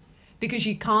 50-50? Because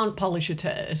you can't polish a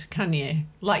turd, can you?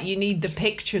 Like you need the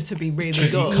picture to be really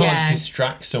Because you good. can't Yeah.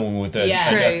 distract someone with a Yeah.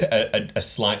 True. a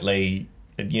slightly,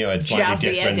 a slightly Jazzy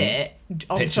different edit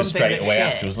on picture something straight that's away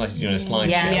shit. afterwards, like a slideshow.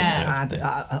 Yeah. you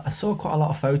know. I saw quite a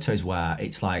lot of photos where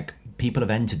it's like people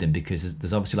have entered them because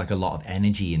there's obviously like a lot of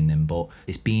energy in them, but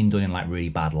it's being done in like really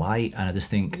bad light, and I just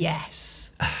think Yes.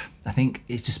 I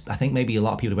think maybe a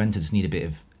lot of people who enter just need a bit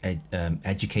of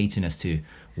educating as to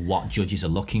what judges are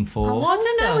looking for. Well, I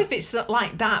don't know So- if it's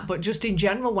like that, but just in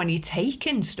general, when you're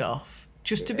taking stuff,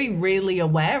 just to be really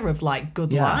aware of like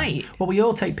good light. Well, we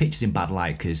all take pictures in bad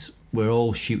light because we're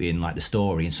all shooting like the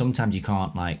story, and sometimes you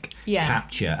can't like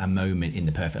capture a moment in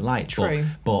the perfect light. True.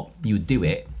 But you would do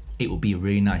it. It would be a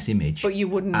really nice image, but you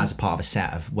wouldn't as a part of a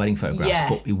set of wedding photographs.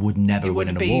 But it would never win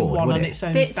an award. One would on it? its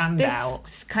own standout.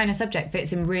 This kind of subject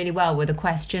fits in really well with a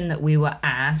question that we were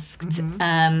asked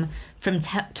from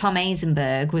Tom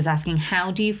Eisenberg. Was asking,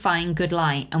 how do you find good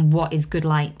light, and what is good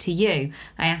light to you?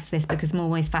 I asked this because I'm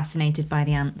always fascinated by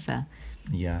the answer.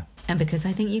 Yeah. And because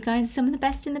I think you guys are some of the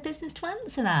best in the business to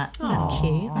answer that. That's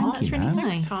cute. Thank That's you, really man.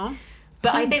 nice. Thanks, Tom.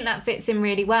 But I think that fits in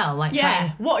really well. Like,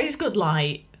 what is good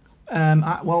light?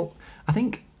 Well, I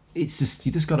think it's just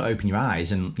you just got to open your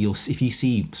eyes, and if you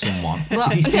see someone, well,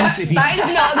 if you see, that is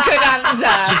not a good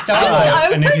answer. Just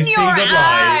open your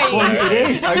eyes. Well, it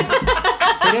is.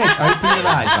 It is. Open your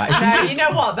eyes, right? No, you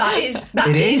know what? That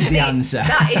is the answer.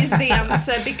 That is the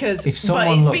answer because if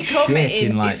someone looks shit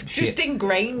in like it's just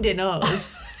ingrained in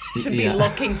us to be Yeah.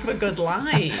 looking for good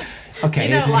light. Okay, You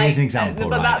know, here's an example.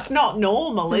 But right? that's not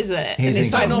normal, is it? Here's an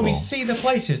it's like, example. normally see the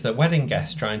places that wedding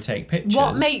guests try and take pictures.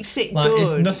 what makes it like, good?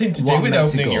 It's nothing to do What with makes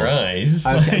it opening good? your eyes.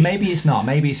 Okay, Like- maybe it's not.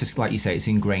 Maybe it's just like you say, it's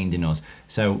ingrained in us.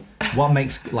 So what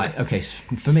makes like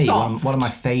for me, Soft. one of my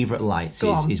favourite lights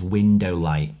Go on. is window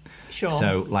light. Sure.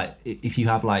 So like if you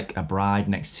have like a bride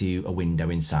next to a window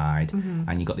inside,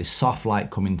 and you've got this soft light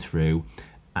coming through,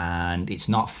 and it's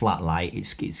not flat light,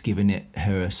 it's giving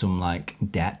her some like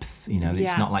depth,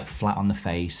 it's not like flat on the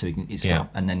face, so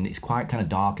and then it's quite kind of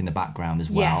dark in the background as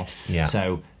well. Yes. Yeah.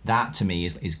 So that to me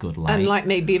is good light. And like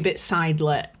maybe a bit side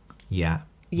lit. Yeah.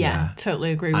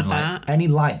 Totally agree with And like that. any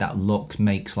light that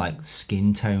makes like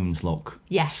skin tones look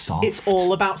soft. It's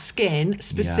all about skin,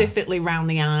 specifically round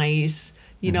the eyes.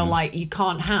 You know, like you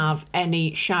can't have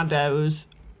any shadows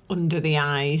under the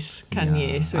eyes, can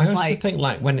you? So I it's also like think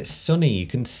like when it's sunny, you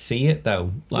can see it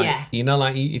though. Like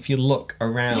like if you look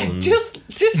around. just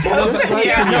open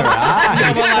your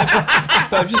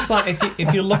But I'm just like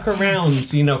if you look around,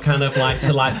 kind of like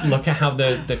to like look at how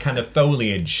the kind of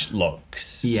foliage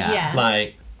looks. Yeah.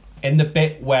 Like in the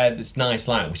bit where there's nice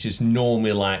light, which is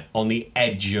normally like on the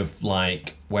edge of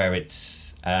like where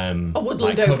it's a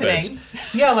woodland like covered. opening.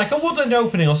 Yeah, like a woodland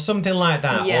opening or something like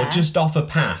that, Yeah. or just off a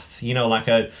path, like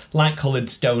a light-coloured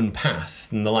stone path,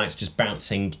 and the light's just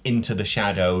bouncing into the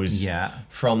shadows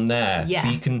from there. Yeah.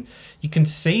 But you can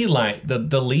see like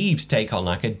the leaves take on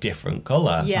like a different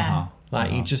colour. Yeah.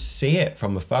 Like you just see it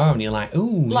from afar, and you're like,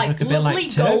 ooh, Like look a bit lovely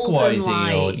like golden turquoisey,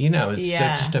 light. or it's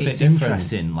just a bit It's different.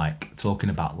 interesting, like talking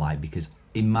about light, because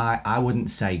I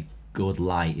wouldn't say good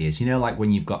light is, like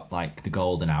when you've got like the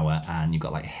golden hour and you've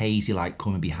got like hazy light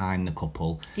coming behind the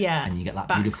couple, and you get that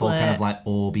beautiful backlit. kind of like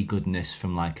orby goodness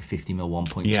from like a 50mm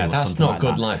 1.2. Yeah, or that's something not like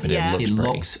good that. light, but Yeah. it It looks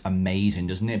pretty. looks amazing,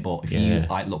 doesn't it? But if you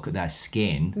like look at their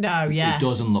skin, it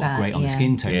doesn't look great on the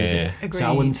skin tone, does it? Agreed. So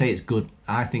I wouldn't say it's good.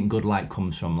 I think good light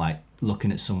comes from like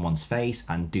looking at someone's face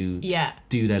and do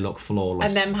they look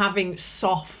flawless, And them having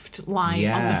soft light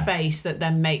on the face that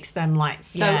then makes them like.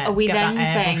 So are we get then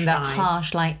that saying that airbrush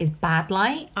harsh light is bad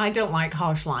light? I don't like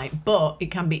harsh light, but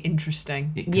it can be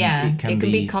interesting. it can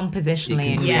be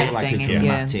compositionally it can interesting create like a if you.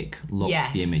 dramatic look to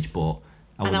the image, but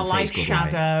I And I wouldn't say like it's good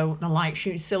light. shadow, and I like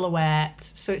shooting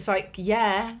silhouettes. So it's like,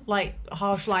 like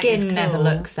harsh light is Skin cool. never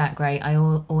looks that great. I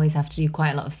always have to do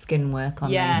quite a lot of skin work on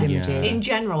those images. In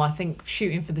general, I think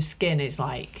shooting for the skin is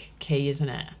like key, isn't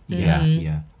it?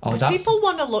 Yeah. Oh, People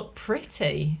want to look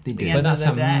pretty. They at do. the But end that's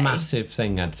of a the day. massive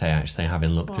thing, I'd say, actually, having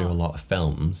looked through a lot of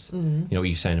films. What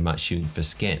you're saying about shooting for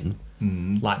skin.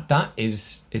 Like, that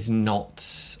is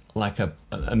not like a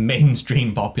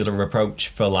mainstream popular approach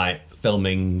for, like,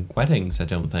 filming weddings, I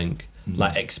don't think.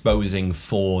 Like, exposing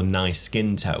 4 nice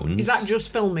skin tones. Is that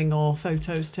just filming or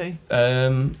photos too?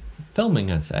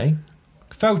 Filming, I'd say.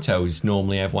 Photos,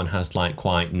 normally everyone has like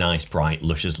quite nice, bright,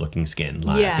 luscious looking skin.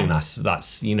 Like, I think that's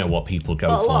what people go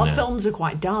But for a lot now. of films are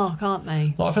quite dark, aren't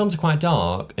they? A lot of films are quite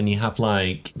dark, and you have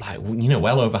like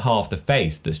well over half the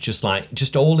face that's just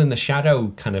all in the shadow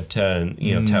kind of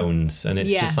tones, and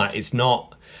it's just like it's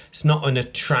not an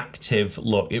attractive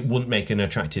look. It wouldn't make an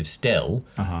attractive still,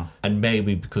 and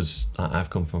maybe because I've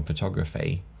come from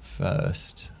photography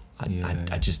first.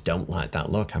 I just don't like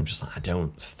that look. I'm just like, I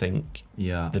don't think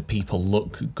the people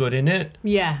look good in it.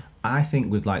 Yeah. I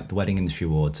think with like the Wedding Industry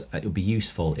Awards, it would be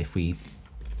useful if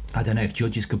if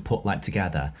judges could put like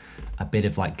together a bit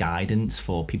of like guidance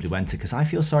for people who enter, because I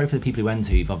feel sorry for the people who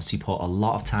enter who've obviously put a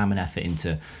lot of time and effort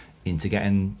into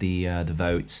getting the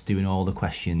votes, doing all the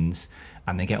questions,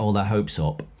 and they get all their hopes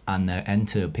up, and they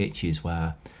enter pitches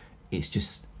where it's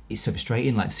so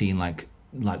frustrating, like seeing like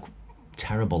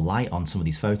terrible light on some of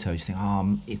these photos. You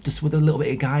think, if just with a little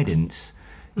bit of guidance,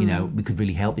 you know, we could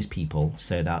really help these people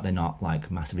so that they're not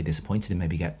like massively disappointed and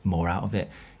maybe get more out of it.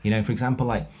 You know, for example,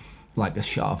 like a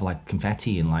shot of like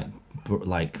confetti and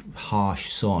like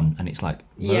harsh sun, and it's like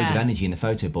loads of energy in the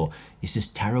photo, but it's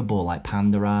just terrible, like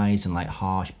panda eyes and like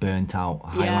harsh burnt out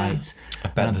highlights. I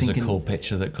bet there's a cool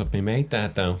picture that could be made there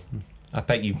though. I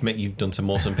bet you've done some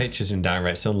awesome pictures in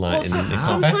direct sunlight and confetti.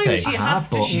 Sometimes you have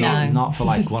to shoot. Not for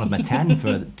like one of my 10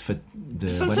 for the.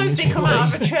 Sometimes they come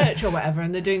out of a church or whatever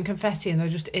and they're doing confetti and they're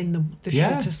just in the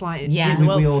shittest lighting. Yeah,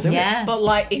 we all do it. But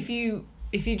like if you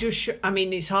just I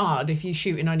mean, it's hard if you're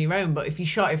shooting on your own, but if you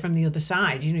shot it from the other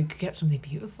side, you could get something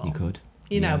beautiful. You could.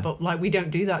 You know, but like we don't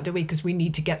do that, do we? Because we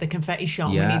need to get the confetti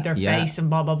shot. Yeah, we need their face and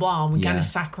blah blah blah. And we kind Yeah. of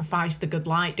sacrifice the good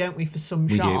light, don't we, for some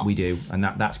shots? We do, and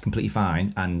that's completely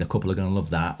fine. And the couple are going to love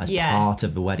that as part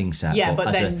of the wedding set. Yeah,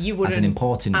 but then you wouldn't as an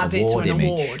important add it to award an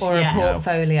image award. Or a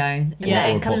portfolio. And then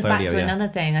Or a it comes back to portfolio, another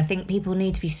thing. I think people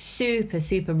need to be super,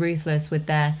 super ruthless with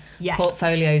their Yeah.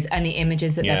 portfolios and the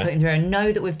images that they're Yeah. putting through. I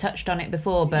know that we've touched on it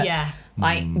before, but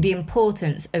like the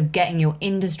importance of getting your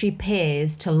industry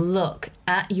peers to look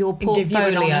at your And give you an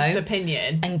portfolio honest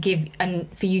opinion. and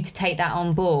for you to take that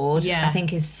on board, Yeah. I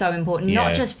think is so important. Yeah.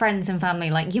 Not just friends and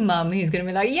family, like your mum who's going to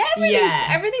be like,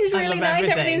 everything's I really love nice,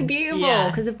 everything. everything's beautiful, Yeah.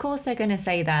 because of course they're going to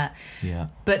say that. Yeah.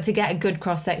 But to get a good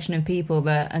cross section of people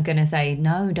that are going to say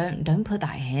no, don't put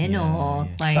that in, or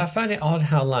like. But I find it odd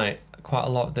how like quite a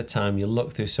lot of the time you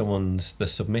look through the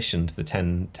submissions, the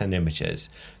 10 images,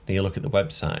 then you look at the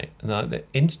website, and like,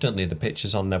 instantly the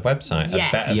pictures on their website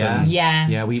are better than...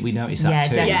 Yeah. We noticed that Yeah,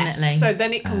 too. definitely. Yes. So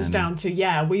then it comes down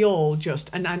to we all just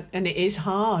and it is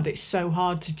hard. It's so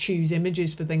hard to choose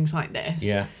images for things like this.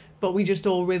 Yeah. But we just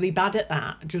all really bad at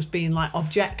that, just being like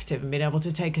objective and being able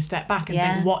to take a step back and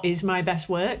think, what is my best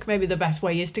work? Maybe the best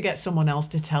way is to get someone else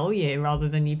to tell you rather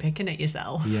than you picking it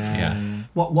yourself. Yeah.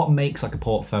 What makes like a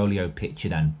portfolio picture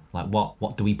then? Like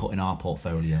what do we put in our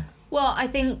portfolio? Well, I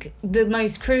think the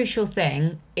most crucial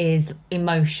thing is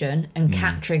emotion and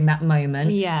capturing that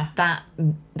moment. Yeah.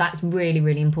 That's really,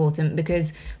 really important,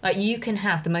 because like you can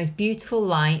have the most beautiful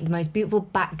light, the most beautiful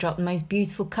backdrop, the most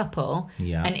beautiful couple,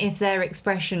 and if their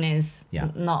expression is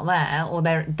not there, or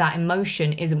that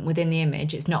emotion isn't within the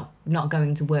image, it's not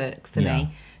going to work for me.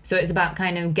 So it's about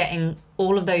kind of getting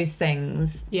all of those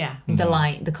things, the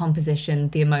light, the composition,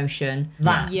 the emotion,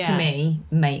 that to me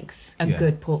makes a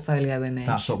good portfolio image.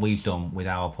 That's what we've done with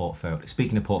our portfolio.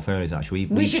 Speaking of portfolios, actually,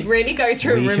 we should really go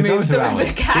through and remove some of the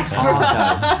It's hard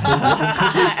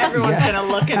though. Everyone's going to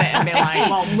look at it and be like,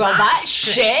 well that's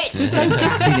shit.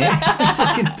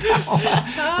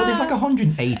 But there's like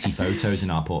 180 photos in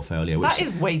our portfolio, which That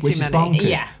is way too which is many. bonkers.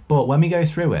 Yeah. But when we go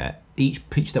through it, each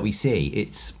picture that we see,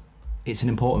 it's an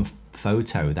important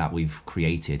photo that we've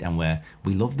created, and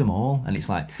we love them all, and it's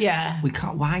like we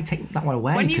can't, why take that one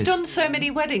away? When you've done so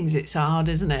many weddings, it's hard,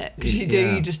 isn't it? Because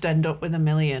you just end up with a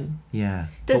million.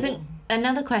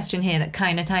 Another question here that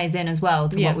kind of ties in as well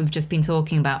to what we've just been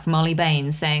talking about, from Ollie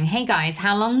Baines, saying, hey guys,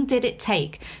 how long did it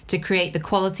take to create the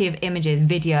quality of images,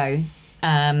 video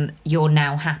you're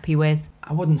now happy with?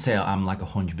 I wouldn't say I'm like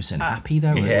 100% happy though.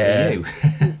 Are you?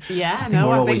 Yeah,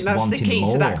 I think that's the key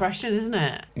to that more. question, isn't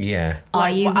it? Yeah. Are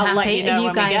you I'll let happy? you know Are you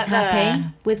when we guys get there.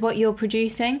 happy with what you're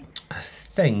producing? I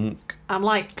think... I'm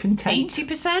like Content.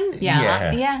 80%.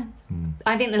 Yeah.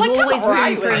 I think there's Like, I'm always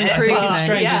alright room for with it. I think improvement. it's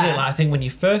strange, isn't it? Yeah. Like, I think when you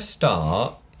first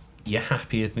start, you're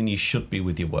happier than you should be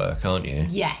with your work, aren't you?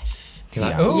 Yes. You're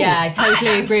like, Yeah. oh. Yeah, I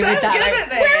totally I'm agree so with that. good Like, at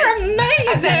this. we're amazing.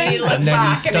 And then you look And then you back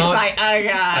and start- it's like, oh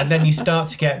god. And then you start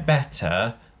to get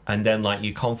better, and then like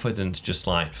your confidence just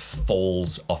like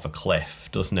falls off a cliff,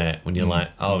 doesn't it? When you're like,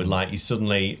 like you're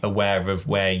suddenly aware of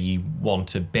where you want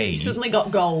to be. you suddenly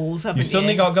got goals, haven't you? You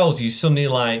suddenly got goals. You suddenly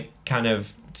like kind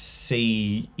of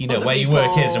see, Other where your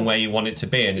work is people. and where you want it to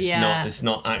be, and Yeah. it's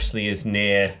not actually as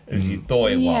near as you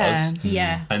thought it Yeah. was.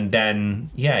 Yeah. And then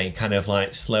you kind of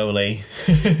like slowly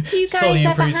Do you guys slowly ever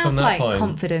improves have from that like point.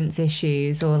 confidence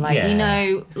issues, or like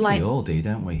like We all do,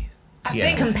 don't we? I Yeah.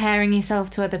 think comparing yourself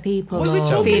to other people, we were or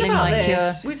talking feeling about like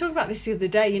this. We were talking about this the other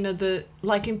day. You know, the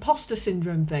like imposter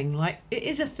syndrome thing. Like it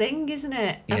is a thing, isn't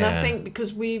it? And I Yeah. think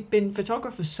because we've been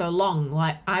photographers so long,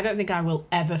 like I don't think I will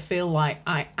ever feel like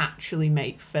I actually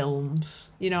make films.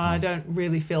 You know, I don't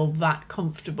really feel that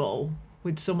comfortable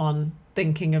with someone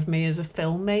thinking of me as a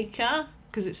filmmaker,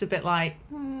 because it's a bit like,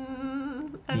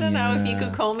 I don't know if you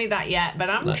could call me that yet, but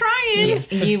I'm trying. you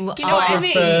Do you know what I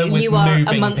mean? Photographer with you are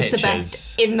moving amongst pictures. the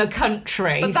best in the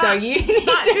country, But so that- you need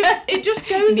that to. it just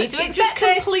goes. need to It just accept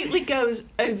this. completely goes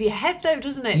over your head, though,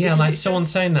 doesn't it? Yeah, Because like it's someone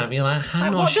just- saying that, and you're like, I'm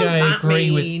Like, not what sure does I that agree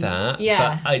mean? with that.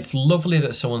 Yeah. But it's lovely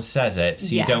that someone says it,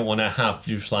 so you Yeah. don't want to have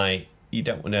just like you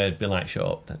don't want to be like, shut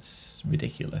up, that's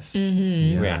ridiculous.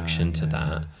 Mm-hmm. Reaction to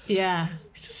that. Yeah.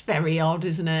 It's just very odd,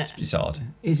 isn't it? It's odd.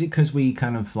 Is it because we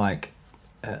kind of like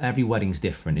every wedding's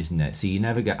different, isn't it? So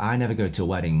I never go to a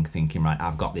wedding thinking, right,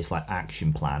 I've got this like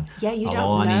action plan. Yeah, you don't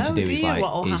all I need to know, do do is you, like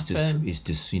what'll happen? is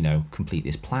just you know complete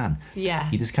this plan.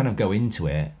 Yeah. You just kind of go into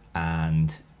it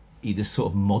and you just sort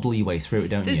of muddle your way through it,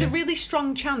 don't There's you? a really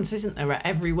strong chance, isn't there, at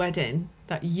every wedding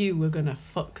that you were going to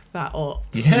fuck that up.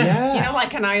 Yeah. You know,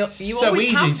 like, and you So always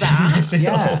easy have to that. mess it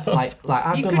Yeah, up. like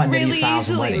I've You done could like nearly really 1,000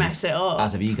 easily weddings, mess it up.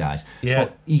 as have you guys. Yeah.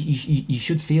 But you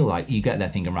should feel like you get there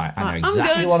thinking, right, I know I'm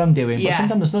exactly good. what I'm doing. But Yeah.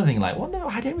 sometimes there's another thing like, well, no,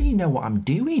 I don't really know what I'm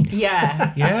doing.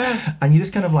 Yeah. Yeah. And you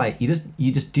just kind of like you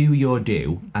just do your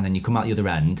do, and then you come out the other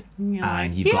end, You're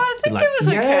and like, you've yeah, got I think like, it was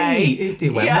okay. yay,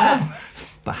 it went Yeah. well.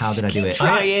 But how did I do it?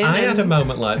 trying. I had and- a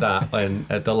moment like that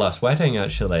at the last wedding,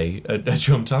 actually, at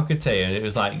Drumtocracy, and it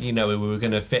was like, you know, we were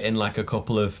going to fit in like a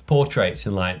couple of portraits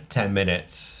in like 10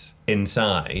 minutes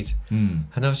inside, and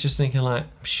I was just thinking like,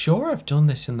 I'm sure I've done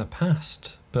this in the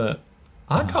past, but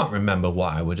I can't remember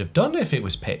what I would have done if it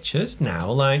was pictures now,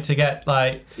 like to get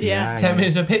like Yeah. 10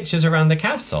 minutes of pictures around the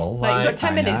castle. Like, you've got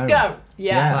 10 I minutes, know. go.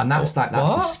 Yeah. and that's the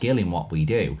What? skill in what we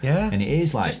do. Yeah. and it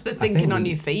is like just the I think thinking on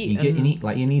your feet You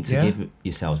and- need to Yeah. give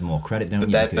yourselves more credit, don't you?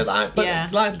 But Because- Yeah.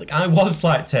 I was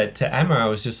like to Emma, I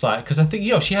was just like, because I think,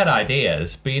 you know, she had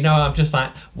ideas, but you know, I'm just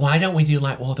like, why don't we do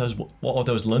like what all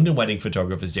those London wedding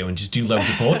photographers do and just do loads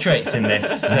of portraits in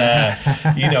this,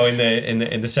 you know, in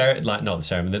the like not the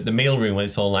ceremony, the meal room when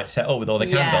it's all like set up with all the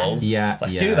Yeah. candles. Yeah,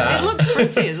 let's yeah. do that. It looks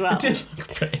pretty as well. It did look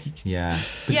pretty. Yeah,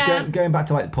 but Yeah. just going back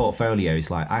to like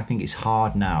portfolios, like I think it's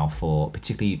hard now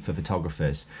particularly for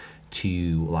photographers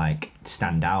to like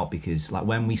stand out, because like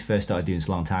when we first started doing this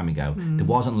a long time ago, there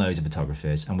wasn't loads of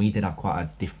photographers, and we did have quite a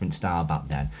different style back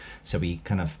then. So we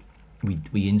kind of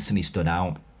we instantly stood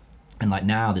out. And like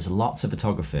now, there's lots of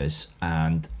photographers,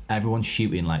 and everyone's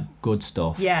shooting like good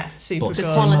stuff. Yeah, super But The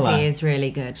good. similar- quality is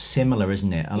really good. Similar,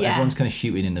 isn't it? Yeah. Everyone's kind of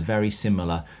shooting in a very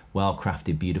similar,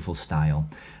 well-crafted, beautiful style.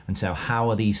 And so,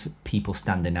 how are these people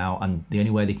standing out? And the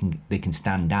only way they can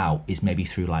stand out is maybe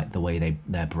through like the way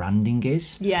their branding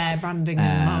is. Yeah, branding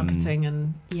and marketing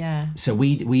and yeah. So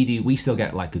we still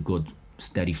get like a good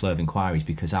steady flow of inquiries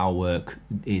because our work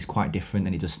is quite different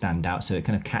and it does stand out, so it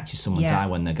kind of catches someone's Yeah. eye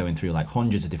when they're going through like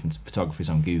hundreds of different photographies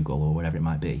on Google or whatever it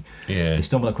might be. Yeah. They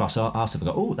stumble across our stuff and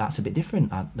go, oh, that's a bit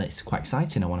different, that's quite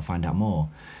exciting, I want to find out more.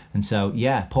 And so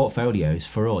yeah, portfolios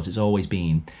for us,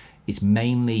 it's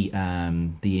mainly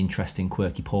the interesting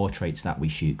quirky portraits that we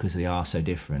shoot because they are so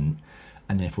different.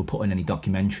 And then if we're putting any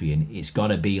documentary in, it's got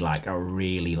to be like a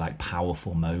really like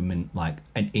powerful moment, like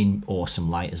and in awesome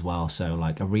light as well. So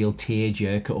like a real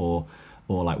tearjerker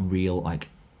or like real like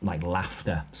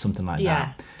laughter, something like Yeah.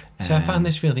 that. So I found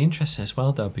this really interesting as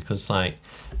well, though, because like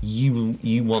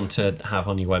you want to have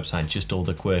on your website just all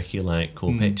the quirky, like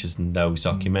cool pictures and those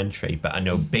documentary, but I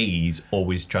know B's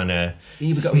always trying to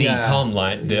You've got- sneak yeah, on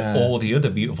like yeah. all the other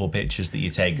beautiful pictures that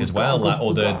you take as We've got well, a good- like all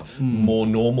we've the got- more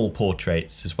normal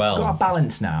portraits as well. Got a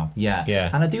balance now, yeah. Yeah.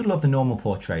 And I do love the normal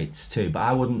portraits too, but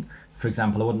I wouldn't, for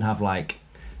example, I wouldn't have like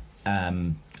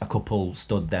a couple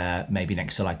stood there maybe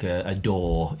next to like a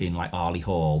door in like Arley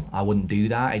Hall. I wouldn't do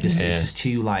that. It's just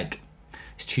too like,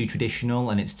 it's too traditional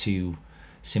and it's too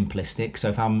simplistic. So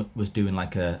if I was doing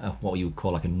like a what you would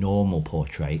call like a normal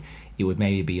portrait, it would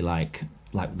maybe be like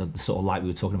the sort of light we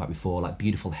were talking about before, like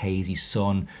beautiful hazy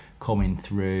sun coming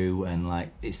through, and like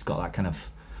it's got that kind of,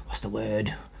 what's the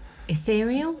word?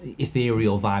 Ethereal?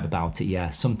 Ethereal vibe about it, yeah,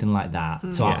 something like that.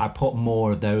 So Yeah. I put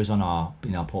more of those on our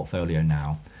portfolio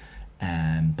now.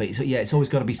 But it's always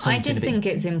got to be something. I just a bit, think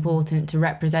it's important to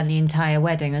represent the entire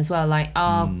wedding as well. Like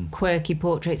our quirky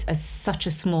portraits are such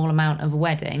a small amount of a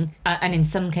wedding, and in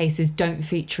some cases don't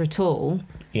feature at all.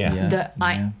 Yeah. That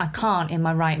I can't in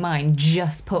my right mind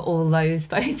just put all those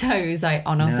photos like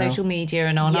on our No. social media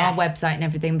and on Yeah. our website and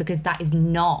everything, because that is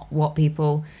not what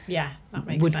people Yeah, that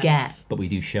makes would sense. get. but we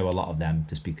do show a lot of them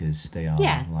just because they are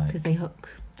Because like they hook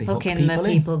hook in the people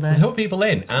in. people that Hook people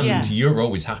in, and Yeah. you're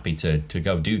always happy to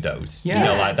go do those. Yeah. You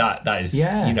know, like that is,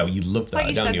 Yeah. you know, you love that, Like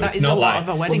you don't said, you? that It's is a not lot like of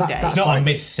a wedding Well, day. that's it's not like- a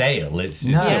miss sale. It's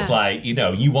No. just like, you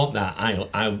know, you want that.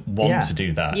 I want Yeah. to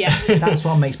do that. Yeah. That's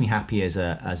what makes me happy as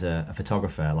a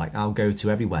photographer. Like I'll go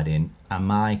to every wedding, and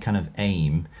my kind of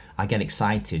aim, I get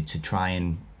excited to try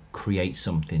and create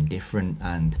something different,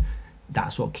 and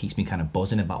that's what keeps me kind of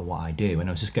buzzing about what I do. And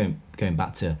I was just going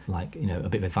back to like, you know, a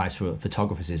bit of advice for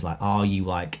photographers is like, are you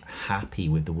like happy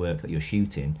with the work that you're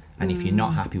shooting? And if you're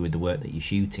not happy with the work that you're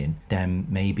shooting, then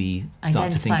maybe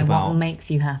start to think identify about what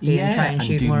makes you happy and try and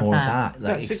shoot do more of that.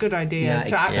 Like, That's a good idea yeah,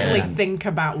 to actually experiment. think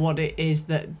about what it is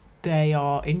that they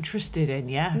are interested in.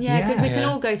 Yeah, because we can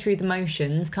all go through the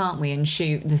motions, can't we, and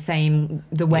shoot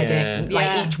the wedding,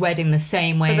 each wedding the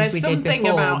same way as we did before. There's something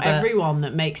about everyone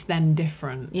that makes them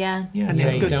different. Yeah. And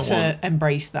it's good to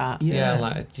embrace that.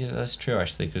 Yeah, that's true,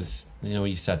 actually, because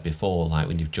you said before, like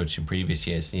when you've judged in previous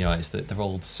years, it's that they're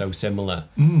all so similar,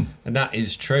 and that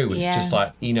is true. It's just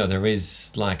like there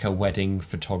is like a wedding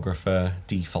photographer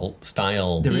default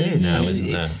style. There is, now, and isn't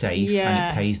there? it's safe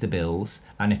and it pays the bills.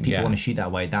 And if people want to shoot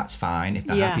that way, that's fine. If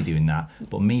they're happy doing that,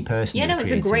 but me personally,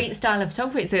 it's a great style of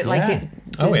photography. So there's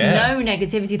no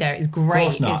negativity there. It's great.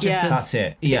 Of course not. It's just that's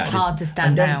it. It's hard to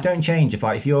stand out. Don't change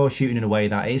if you're shooting in a way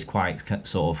that is quite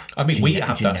sort of. I mean, we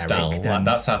have generic, that style. Then...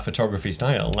 that's our photography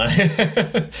style.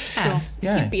 Sure.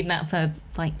 You've been that for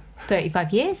like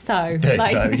 35 years, though.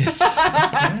 35 years.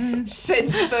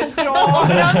 Since the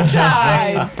dawn of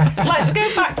time. Let's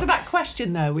go back to that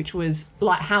question, though, which was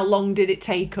like, how long did it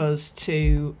take us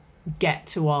to get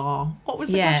to our... What was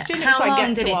the question? How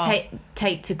long did it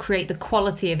take to create the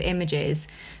quality of images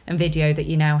and video that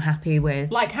you're now happy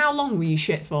with? Like, how long were you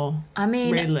shit for? I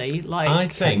mean... Really? Like... I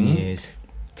think... 10 years.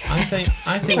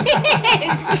 I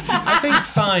think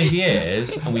 5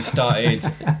 years, and we started.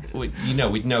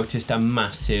 We'd noticed a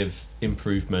massive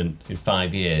improvement in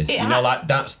 5 years. Like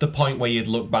that's the point where you'd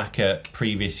look back at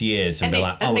previous years and be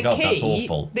like, "Oh my god, that's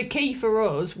awful." The key for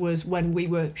us was when we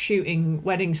were shooting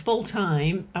weddings full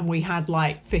time, and we had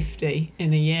like 50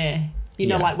 in a year.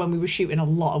 Like when we were shooting a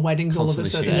lot of weddings all of a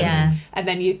sudden. And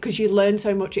then because you learn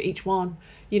so much at each one.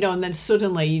 And then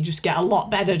suddenly you just get a lot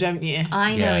better, don't you?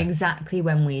 I know exactly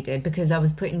when we did, because I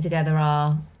was putting together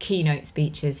our keynote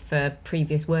speeches for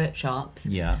previous workshops.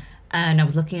 Yeah. And I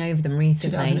was looking over them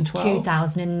recently.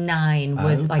 2009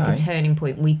 was like a turning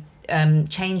point. We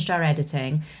changed our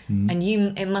editing, and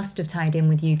it must have tied in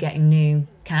with you getting new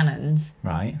Canons.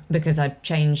 Right. Because I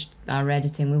changed our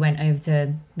editing. We went over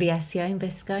to VSCO.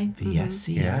 VSCO.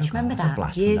 Do you remember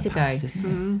that? Years ago.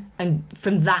 And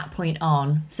from that point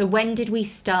on, so when did we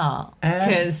start?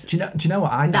 Because do you know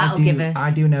what?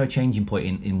 I do know a changing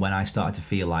point in when I started to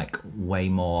feel like way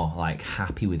more like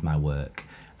happy with my work.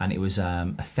 And it was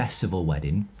a festival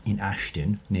wedding in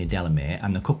Ashton near Delamere,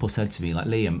 and the couple said to me, like,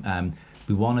 Liam,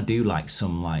 we want to do like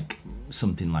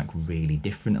something like really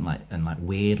different and like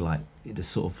weird, like the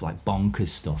sort of like bonkers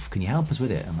stuff. Can you help us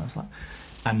with it? And I was like,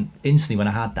 and instantly when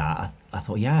I had that, I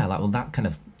thought, that kind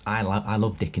of, I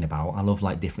love dicking about. I love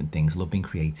like different things. I love being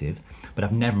creative, but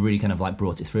I've never really kind of like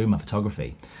brought it through my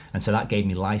photography. And so that gave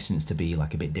me license to be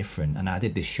like a bit different. And I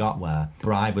did this shot where the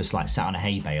bride was like sat on a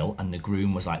hay bale and the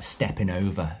groom was like stepping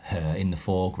over her in the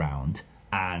foreground.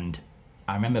 And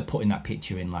I remember putting that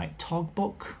picture in like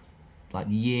Togbook like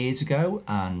years ago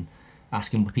and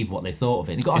asking people what they thought of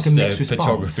it. And it got like a mixed response.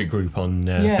 Photography group on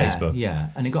Facebook. Yeah,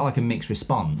 and it got like a mixed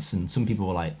response. And some people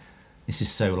were like, this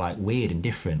is so like weird and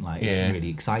different, like it's really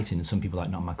exciting, and some people are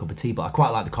like, not my cup of tea. But I quite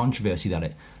like the controversy that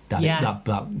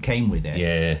came with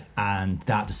it, and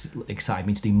that just excited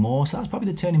me to do more. So that was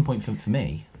probably the turning point for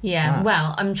me.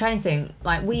 Well, I'm trying to think,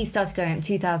 like we started going in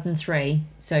 2003,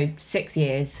 so 6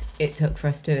 years it took for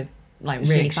us to like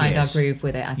really find our groove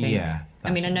with it, I think. I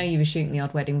mean, I know you were shooting the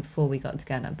odd wedding before we got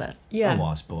together, but I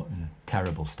was, but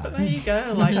terrible stuff. But there you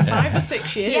go, like 5 or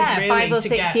 6 years. Really, 5 or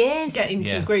 6 years. Get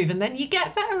into a groove, and then you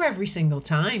get better every single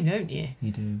time, don't you?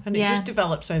 You do, and it just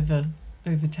develops over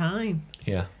time.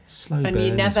 Yeah, slow. And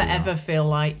you never ever feel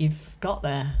like you've got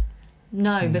there.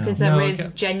 No, because there is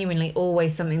genuinely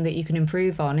always something that you can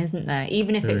improve on, isn't there?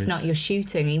 Even if it's not your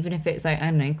shooting, even if it's like, I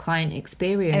don't know, client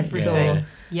experience everything.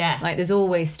 Like there's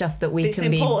always stuff that we can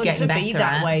be getting better at. It's important to be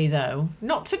that way, though.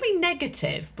 Not to be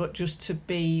negative, but just to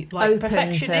be like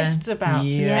perfectionists about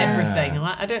everything.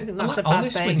 Like, I don't think that's a bad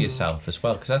honest thing. With yourself as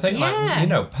well, because I think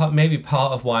maybe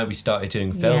part of why we started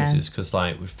doing films is because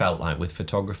like we felt like with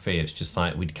photography, it's just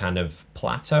like we'd kind of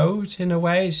plateaued in a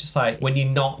way. It's just like when you're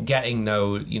not getting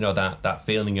that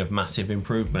feeling of massive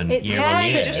improvement year on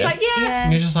year. Just like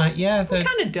you're just like we're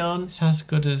kind of done. It's as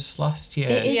good as last year.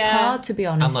 It is hard to be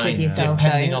honest with yourself,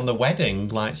 depending on the wedding.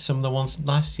 Like some of the ones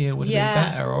last year would have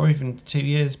been better, or even 2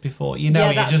 years before. You're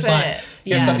just like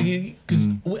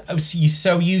because you're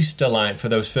so used to like for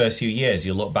those first few years,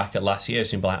 you look back at last year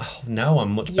and you'll be like, oh no,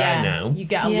 I'm much better now. You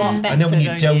get a lot better. And then when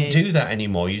you don't do that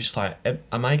anymore, you're just like,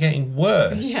 am I getting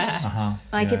worse?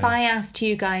 If I asked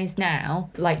you guys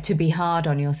now, like to be hard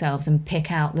on yourselves and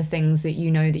pick out the things that you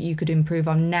know that you could improve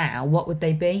on now, what would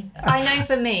they be? I know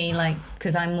for me, like,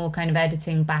 because I'm more kind of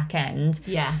editing back end,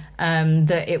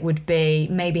 that it would be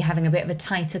maybe having a bit of a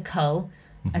tighter cull.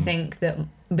 I think that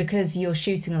because you're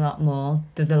shooting a lot more,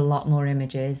 there's a lot more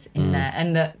images in there,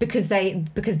 and that because they're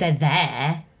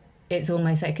there, it's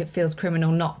almost like it feels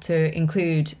criminal not to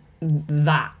include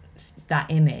that that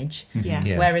image. Yeah.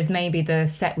 Yeah. Whereas maybe the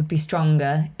set would be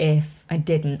stronger if I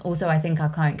didn't. Also, I think our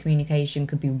client communication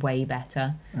could be way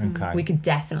better. Okay. We could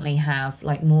definitely have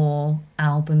like more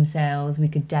album sales. We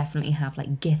could definitely have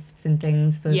like gifts and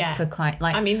things for client.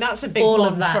 Like, I mean, that's a big all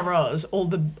one of that. for us. All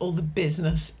the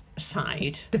business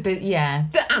side, yeah.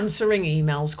 the answering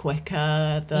emails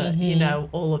quicker, the you know,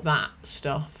 all of that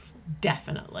stuff,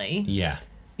 definitely. Yeah.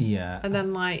 Yeah. And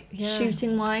then like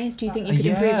Shooting wise, do you think you could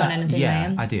improve on anything, Yeah,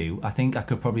 Liam? I do. I think I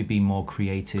could probably be more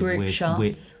creative Group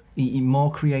shots.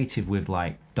 more creative with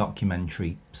like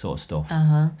documentary sort of stuff.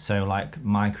 So like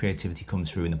my creativity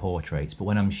comes through in the portraits, but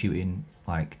when I'm shooting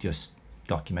like just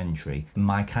documentary,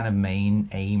 my kind of main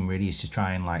aim really is to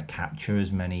try and like capture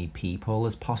as many people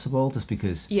as possible, just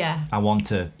because I want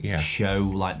to show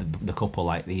like the couple,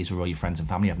 like these are all your friends and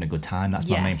family having a good time. That's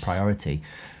my main priority.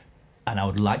 And I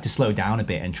would like to slow down a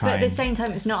bit and try. But at the same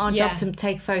time, it's not our job to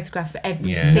take a photograph of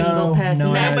every Yeah. single person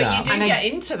No, there. I know but you do get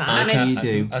into that. You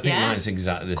do. I think Yeah. mine's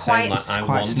exactly the Quite- same. Like, I quite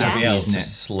want to snappy, be able isn't to it?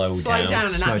 slow Slow down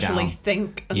and Slow actually down.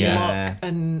 think and Yeah. look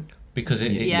and because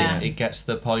it Yeah. it gets to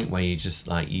the point where you just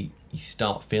like you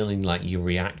start feeling like you're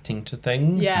reacting to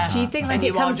things. Yeah. Do you think like And it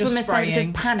you are comes from just a sense spraying.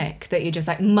 of panic that you just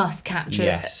like must capture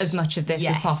Yes. as much of this as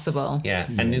Yes. possible? Yeah,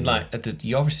 and then, like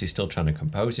you're obviously still trying to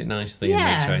compose it nicely and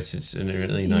Yeah. make sure it's a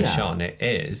really nice Yeah. shot, and it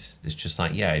is. It's just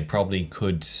like it probably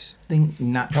could I think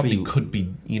naturally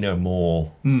be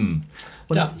more.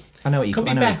 Well, I know what you Could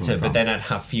be I know where you're better, coming but from. then I'd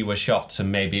have fewer shots,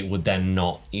 and maybe it would then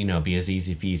not be as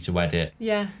easy for you to edit.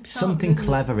 something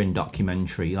clever in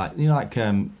documentary, like like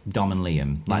Dom and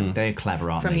Liam, like they're clever,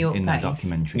 aren't From they, York in their Place.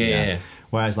 documentary? Yeah.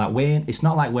 Whereas like it's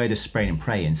not like we're just spraying and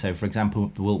praying. So for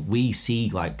example, we see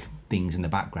like things in the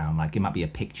background, like it might be a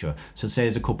picture. So say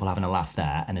there's a couple having a laugh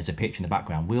there, and there's a picture in the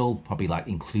background. We'll probably like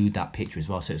include that picture as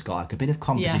well, so it's got like a bit of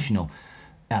compositional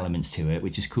elements to it,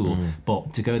 which is cool.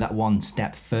 But to go that one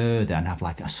step further and have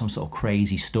like some sort of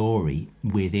crazy story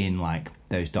within like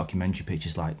those documentary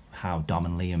pictures, like how Dom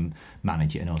and Liam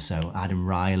manage it, and also Adam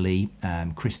Riley,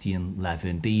 Christian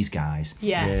Levin, these guys who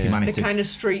manage the kind of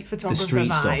street the photographer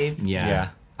street vibe. stuff. Yeah.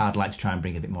 I'd like to try and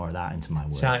bring a bit more of that into my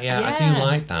work. So I do Yeah.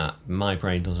 like that. My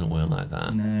brain doesn't work like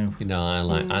that. No. I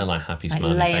like happy Like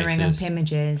smiling layering faces. up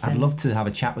images. I'd and love to have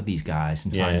a chat with these guys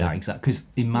and find Yeah. out exactly, because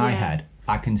in my Yeah. head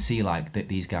I can see like that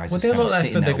these guys Well, are they kind look of like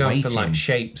sitting they're there going waiting. for like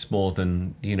shapes more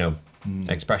than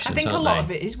expressions. I think a aren't lot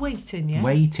they? of it is waiting, yeah.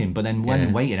 Waiting, but then when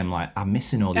Yeah. waiting, I'm like, I'm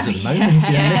missing all these other moments.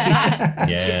 You know what I mean?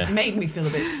 Yeah. It made me feel a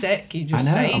bit sick. You I just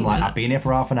know. saying I'm like, that. I've been here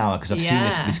for half an hour because I've seen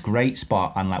Yeah. this great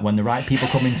spot, and like when the right people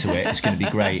come into it, it's going to be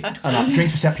great. And our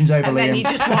drinks reception's over, And then Liam.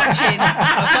 you're just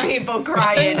watching people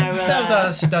crying over No, there.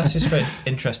 that's just an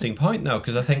interesting point though,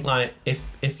 because I think like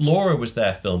if Laura was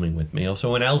there filming with me or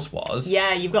someone else was,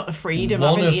 Yeah, you've got the freedom,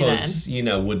 one haven't of you us,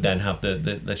 then? would then have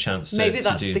the chance to, Maybe to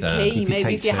that's do the that. key. You could Maybe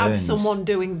take if you had turns. someone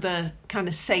doing the kind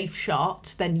of safe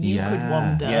shots, then you could Yeah.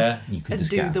 wander Yeah. You could and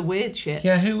just do get the weird shit.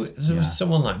 Yeah, there Yeah. was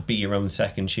someone like be your own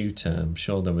second shooter. I'm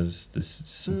sure there's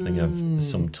something of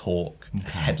some talk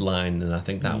headline, and I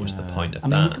think that was the point of I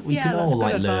mean, that. we Yeah, can that's all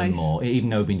like good learn advice. more. Even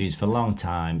though we've been doing this for a long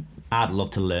time, I'd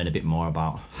love to learn a bit more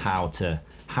about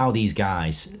how these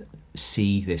guys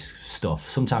see this stuff.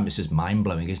 Sometimes it's just mind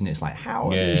blowing, isn't it? It's like, how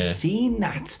have you Yeah. seen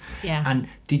that? Yeah. And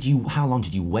how long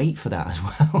did you wait for that as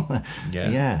well? Yeah.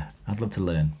 Yeah, I'd love to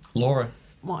learn. Laura,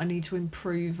 What I need to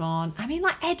improve on. I mean,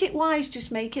 like edit wise,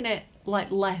 just making it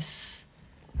like less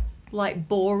like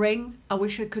boring. I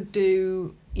wish I could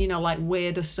do, like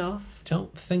weirder stuff.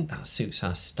 don't think that suits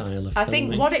our style of I filming.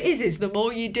 think what it is the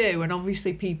more you do, and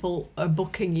obviously people are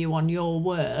booking you on your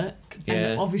work, Yeah.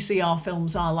 and obviously our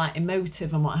films are like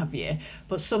emotive and what have you,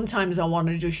 but sometimes I want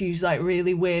to just use like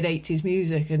really weird 80s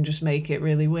music and just make it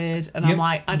really weird, and Yeah, I'm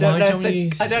like, I why don't know don't you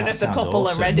use- if the That sounds couple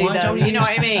awesome. are ready Why though, don't you you know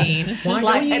what I use- mean? Why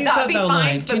like don't you use that'd that be though,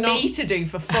 fine like, for do you me not- to do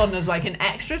for fun as like an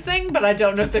extra thing, but I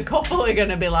don't know if the couple are going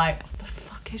to be like, what the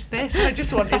fuck is this? I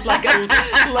just wanted like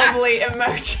a lovely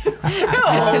emotive.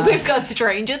 We've got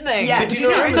Stranger Things. Yeah. But do you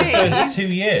know, what I in the mean? first 2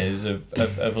 years of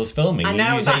us filming, I we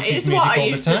know, use that 80s is music what I all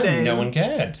the used to time. do. No one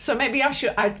cared. So maybe I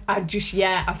should. I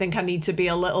think I need to be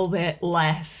a little bit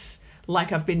less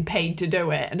like I've been paid to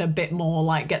do it, and a bit more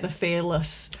like get the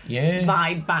fearless Yeah.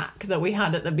 vibe back that we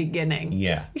had at the beginning.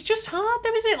 Yeah. It's just hard,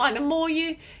 though, isn't it? Like the more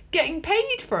you getting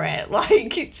paid for it,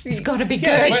 like it's It's got to be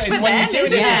Yeah, good. it's for when you're them, doing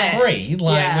isn't it it? for free,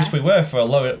 like Yeah. which we were for a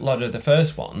lot of the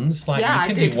first ones. Like Yeah, I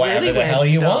you can did do whatever really the hell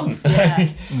weird you stuff. want. Yeah.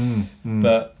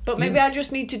 But But maybe I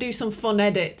just need to do some fun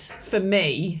edits for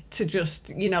me to just,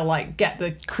 like get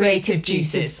the Creative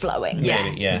juices flowing. yeah,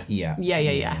 yeah. Yeah.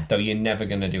 Yeah. Though you're never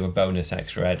going to do a bonus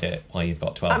extra edit while you've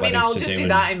got 12 I mean, weddings I'll to just do. do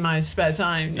and that in my spare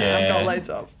time. Yeah. I've got Yeah. loads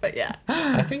of, but yeah.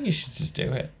 I think you should just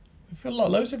do it. I feel like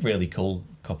loads of really cool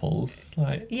couples.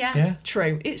 Like, Yeah,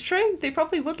 true. It's true. They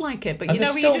probably would like it, but And you know,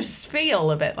 there's you still- just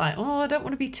feel a bit like, oh, I don't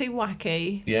want to be too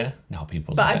wacky. Yeah. No,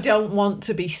 people. But love I it. don't want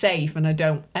to be safe, and I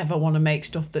don't ever want to make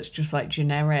stuff that's just like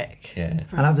generic. Yeah.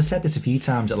 And I've just said this a few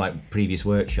times at like previous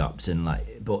workshops, and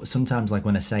like, but sometimes like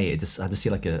when I say it, I just see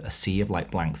like a sea of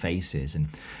like blank faces, and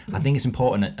I think it's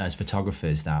important as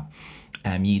photographers that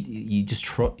you just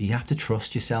you have to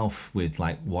trust yourself with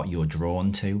like what you're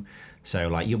drawn to. So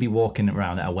like you'll be walking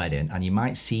around at a wedding, and you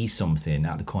might see something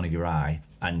at the corner of your eye,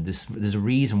 and there's a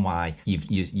reason why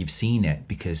you've seen it,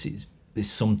 because there's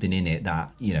something in it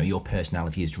that, you know, your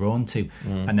personality is drawn to,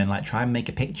 and then like try and make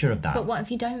a picture of that. But what if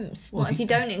you don't? What if you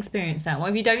don't experience that? What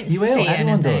if you don't You will. see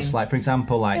Everyone anything? does. Like for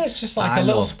example, like Yeah, it's just like I a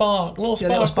little love- spark, little Yeah,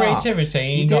 little spark of spark. creativity.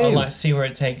 And You you got to do. like see where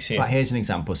it takes you. Like here's an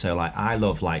example. So like I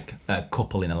love like a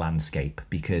couple in a landscape,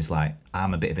 because like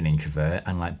I'm a bit of an introvert,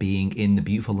 and like being in the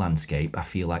beautiful landscape, I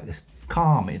feel like this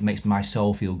calm. It makes my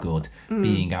soul feel good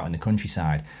being out in the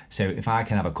countryside. So if I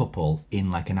can have a couple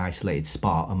in like an isolated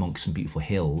spot amongst some beautiful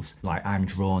hills, like I'm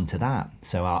drawn to that.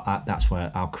 So that's where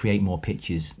I'll create more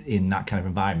pictures in that kind of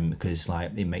environment, because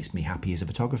like it makes me happy as a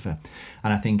photographer.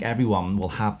 And I think everyone will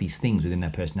have these things within their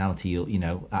personality, you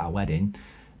know, at a wedding,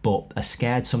 but are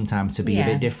scared sometimes to be a Yeah.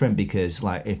 bit different, because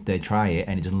like if they try it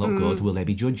and it doesn't look good, will they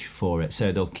be judged for it?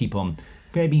 So they'll keep on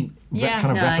maybe Yeah.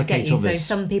 trying to No, I replicate get you. So others.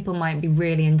 some people might be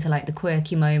really into like the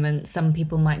quirky moments. Some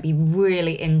people might be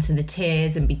really into the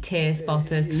tears and be tear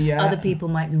spotters. Yeah. Other people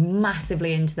might be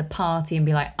massively into the party and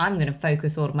be like, I'm going to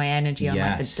focus all of my energy on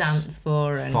like the Yes. dance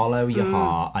floor. And Follow your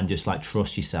heart and just like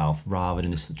trust yourself, rather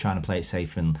than just trying to play it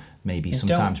safe and maybe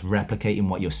sometimes replicating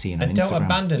what you're seeing on and Instagram. don't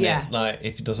abandon Yeah. it, like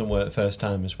if it doesn't work the first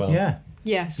time as well. Yeah.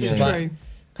 Yes, Yeah. it's Like- true.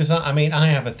 Because I mean, I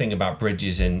have a thing about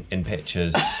bridges in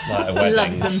pictures, like at loves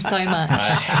weddings. them so much. I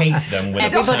hate them with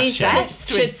Everybody a should, passion.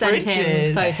 obsessed with send him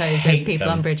bridges. photos of Hate people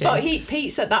them. on bridges. But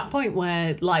Pete's at that point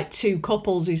where like two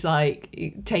couples is like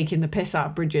taking the piss out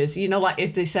of bridges. You know, like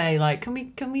if they say like,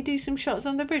 can we do some shots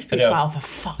on the bridge? Pete's know. like, oh, for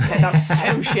fuck's sake, that's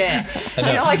so shit. You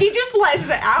know. know, like he just lets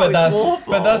it out. But It's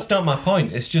awful. that's not my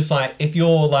point. It's just like if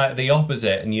you're like the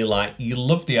opposite and you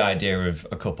love the idea of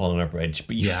a couple on a bridge,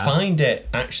 but you Yeah. find it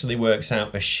actually works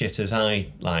out as shit as I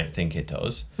like think it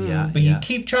does. Yeah. But yeah. you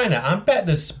keep trying it. I bet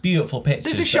there's beautiful pictures.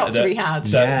 There's a shot to be had.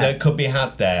 Yeah. that could be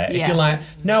had there. If Yeah. you're like,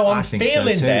 no, I I'm think so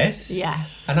feeling too. this.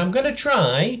 Yes. And I'm gonna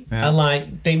try, Yeah. and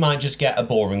like they might just get a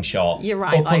boring shot. You're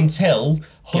right, Up like- until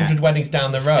 100 Yeah. weddings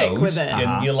down the Stick road, with it.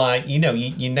 and you're like, you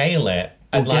nail it.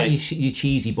 Or And get like, your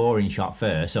cheesy, boring shot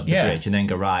first of the Yeah. bridge, and then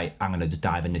go, right, I'm going to just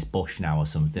dive in this bush now or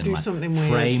something. Do like, something weird.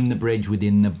 Frame the bridge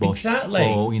within the bush. Exactly.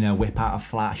 Or, you know, whip out a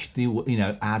flash,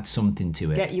 add something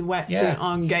to it. Get your wetsuit Yeah.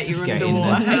 on, get your Get in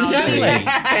underwater there. outfit, Exactly.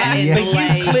 get in but the you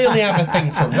lake. clearly have a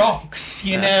thing for rocks,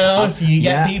 you know. So you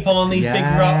get Yeah. people on these big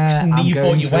Yeah. rocks, and I'm you bought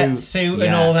going your through- wetsuit and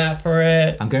yeah. all that for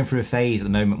it. I'm going through a phase at the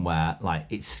moment where, like,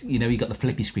 it's, you know, you got the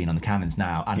flippy screen on the Canons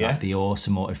now, and Yeah. like the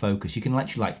awesome autofocus. You can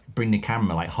literally like bring the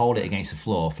camera, like hold it against the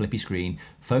floor, flippy screen,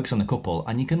 focus on the couple,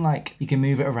 and you can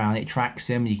move it around. It tracks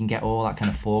them. You can get all that kind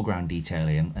of foreground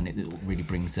detailing, and it really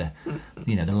brings the,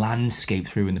 you know, the landscape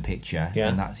through in the picture. Yeah.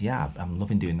 And that's I'm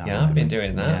loving doing that. Yeah, at the I've been moment.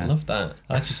 doing that. Yeah. Love that.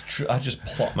 I just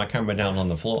plot my camera down on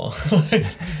the floor.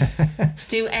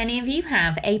 Do any of you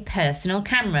have a personal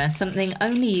camera, something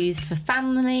only used for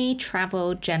family,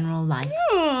 travel, general life?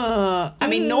 I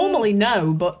mean, normally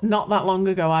no, but not that long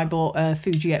ago I bought a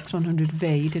Fuji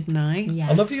X100V, didn't I? Yeah.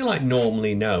 I love that you like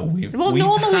normally know. We've normally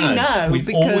no, We've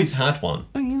because- always had one.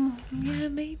 Yeah,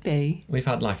 maybe. We've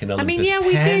had like an I Olympus mean, yeah,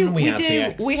 we pen. do. We had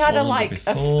the do. We had a X1 like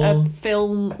a before.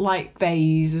 film like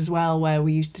phase as well, where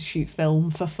we used to shoot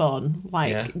film for fun,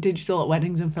 like Yeah. digital at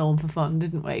weddings and film for fun,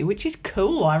 didn't we? Which is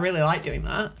cool. I really like doing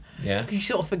that. Yeah, 'Cause you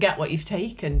sort of forget what you've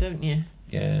taken, don't you?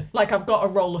 yeah. Like I've got a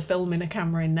roll of film in a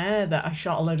camera in there that I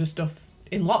shot a load of stuff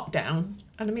in lockdown.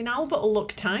 And I mean, Albert will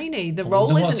look tiny. The roll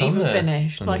wonder what's isn't on even there.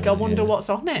 finished. I Like, I know, wonder yeah. what's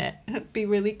on it. It'd be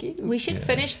really cute. We should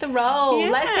finish the roll. Yeah.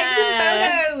 Let's take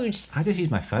some photos. I just use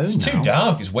my phone. It's too now.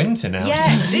 dark. It's winter now.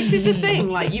 Yeah, this is the thing.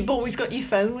 Like, you've always got your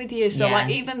phone with you. So, Yeah. like,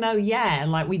 even though,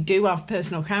 like, we do have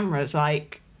personal cameras,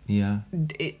 like, Yeah.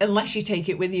 unless you take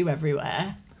it with you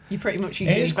everywhere, you pretty much use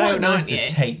It your is phone, quite nice aren't to you?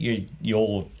 take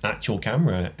your actual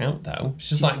camera out though. It's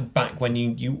just like back when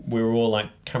we were all like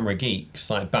camera geeks,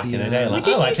 like back in the Yeah. day. We Like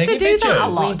did I like used to taking do pictures. that a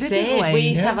lot. We didn't did. we? We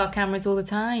used to Yeah. have our cameras all the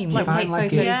time. Do you Like, take find, like,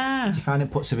 photos. Yeah. Do you find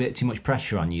it puts a bit too much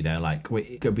pressure on you though, like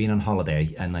being on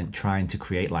holiday and like trying to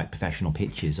create like professional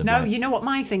pictures of No, like, you know what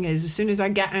my thing is? As soon as I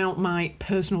get out my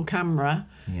personal camera,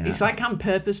 Yeah. it's like I'm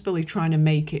purposefully trying to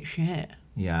make it shit.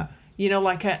 yeah. You know,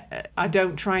 like I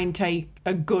don't try and take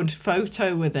a good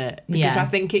photo with it because Yeah. I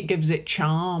think it gives it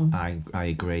charm. I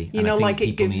agree. You And I know, think like it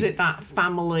people gives need- it that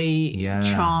family, Yeah.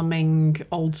 charming,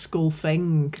 old school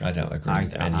thing. I don't agree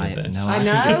with any of this. no, I think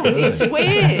know, good. it's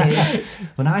weird.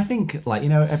 When I think, like, you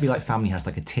know, every like family has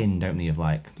like a tin, don't they, of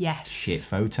like Yes. shit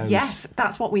photos. Yes,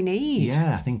 that's what we need.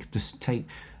 Yeah, I think just take.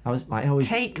 I was like, I always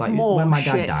Take like more when my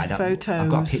dad shit died. I've got a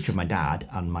photos. picture of my dad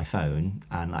on my phone,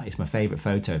 and like, it's my favourite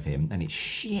photo of him, and it's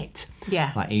shit.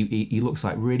 Yeah. Like he looks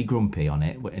like really grumpy on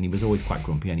it, and he was always quite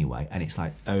grumpy anyway. And it's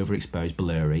like overexposed,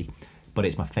 blurry, but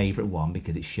it's my favourite one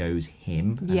because it shows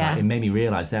him. And, Yeah. like, it made me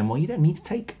realise then, well, you don't need to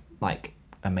take like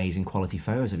amazing quality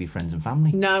photos of your friends and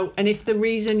family. No, and if the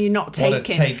reason you're not What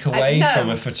taking... a takeaway no, from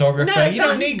a photographer. no, You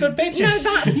don't that- need good pictures.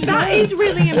 No, that is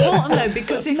really important though,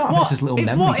 because if Not if it's just little what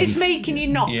memories of is you- making you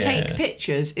not Yeah. take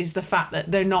pictures is the fact that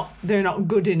they're not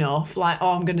good enough. Like,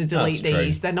 oh, I'm going to delete That's true.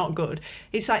 these. They're not good.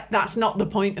 It's like that's not the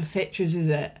point of pictures, is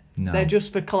it? No. They're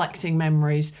just for collecting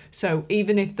memories. So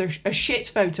even if a shit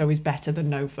photo is better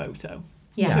than no photo,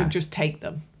 Yeah. so just take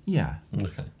them. Yeah.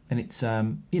 Okay. And it's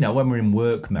you know, when we're in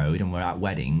work mode and we're at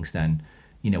weddings, then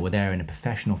you know we're there in a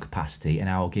professional capacity, and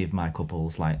I'll give my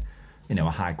couples like you know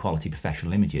a high quality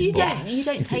professional images. You but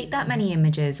don't take that many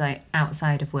images like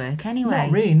outside of work anyway.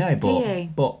 Not really, no. Do you?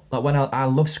 But like when I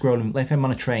love scrolling. Like if I'm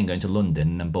on a train going to London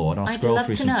and I'm bored, I'll I'd scroll love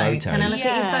through to some know. photos. Can I look at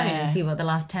your phone Yeah. and see what the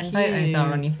last 10 photos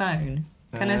are on your phone?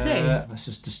 Can I see? Let's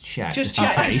just check. Just in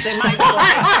check. case. They might be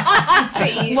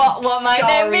like, these What might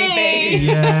they sorry be? bee.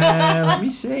 Yeah, let me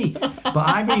see. But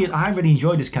I really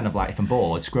enjoy this kind of like if I'm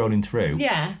bored scrolling through.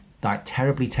 Yeah. Like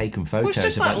terribly taken photos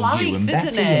just of like like you life, and isn't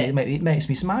Betty, it? and it makes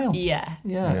me smile. Yeah.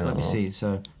 Yeah, let me see.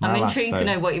 So my I'm last intrigued to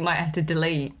photo- know what you might have to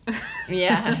delete.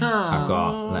 Yeah. I've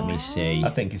got. Let me see. I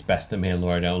think it's best that me and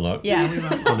Laura don't look. Yeah, we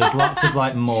will. Well, there's lots of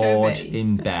like Maud Show me.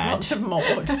 in bed. Lots of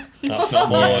Maud. That's not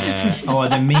more. Oh,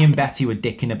 and then me and Betty were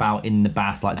dicking about in the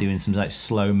bath, like doing some like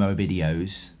slow mo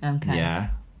videos. Okay. Yeah.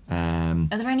 Are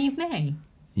there any of me?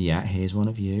 Yeah. Here's one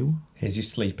of you. Here's you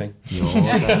sleeping. Yours.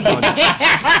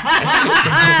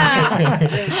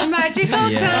 Magical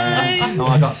time. Oh,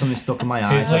 I got something stuck in my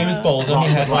eye. Here's Liam's balls on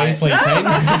your Lots head of, while you're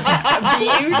like- sleeping.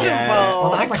 Beautiful. Yeah.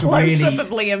 Well, I a have like a close really- up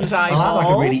of Liam's I eyeball. have like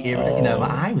a really, you know,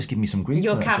 my eye was giving me some grief.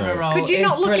 Your for it, camera so- roll. Could you is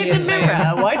not look in the brilliant, Liam.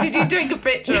 mirror? Why did you take a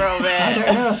picture of I it?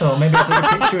 don't know. I thought maybe I'll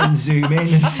take a picture and zoom in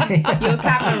and see. Your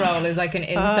camera roll is like an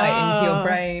insight into your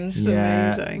brain.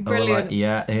 Yeah, amazing. or like, Brilliant.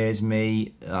 yeah, here's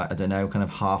me. I don't know, kind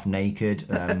of half naked.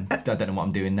 I don't know what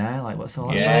I'm doing there. Like, what's all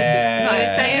that? Yeah. You were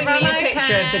Say sending about me a my picture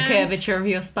of the pants. curvature of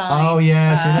your spine. Oh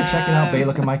yeah, so let's check it out. B,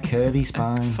 look at my curvy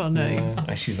spine. Funny. Yeah.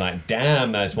 And she's like,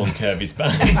 damn, there's one curvy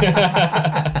spine.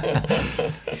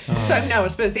 So no, I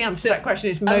suppose the answer to that question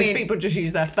is most mean- people just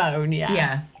use their phone. Yeah.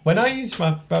 Yeah. When I use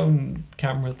my phone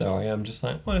camera, though, I am just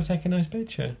like, I want to take a nice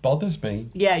picture. Bothers me.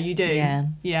 Yeah, you do. Yeah.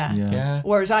 Yeah. Yeah. Yeah.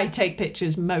 Whereas I take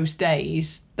pictures most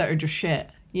days that are just shit.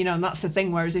 You know, and that's the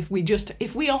thing. Whereas if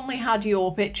we only had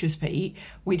your pictures, Pete,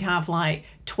 we'd have like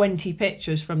 20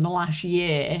 pictures from the last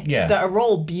year Yeah. that are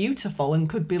all beautiful and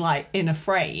could be like in a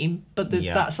frame, but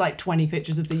Yeah. that's like 20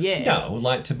 pictures of the year. No,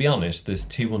 like, to be honest, there's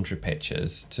 200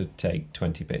 pictures to take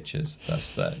 20 pictures.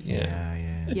 That's the, Yeah,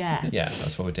 yeah. Yeah. Yeah,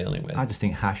 that's what we're dealing with. I just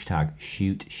think hashtag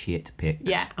shoot shit pics.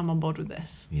 Yeah, I'm on board with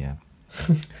this. Yeah.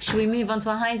 Should we move on to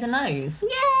our highs and lows?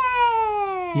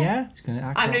 Yeah. It's gonna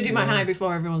act I'm going out to do my the- high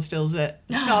before everyone steals it.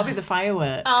 It's got to be the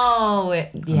fireworks. Oh, yeah,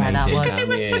 that Amazing. was. Because it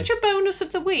was Yeah. such a bonus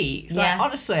of the week. Like, Yeah.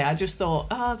 honestly, I just thought,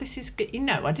 oh, this is good. You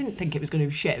know, I didn't think it was going to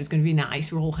be shit. It was going to be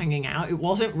nice. We're all hanging out. It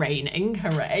wasn't raining.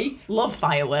 Hooray. Love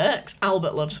fireworks.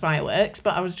 Albert loves fireworks.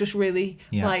 But I was just really,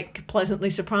 Yeah. like, pleasantly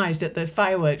surprised at the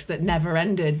fireworks that never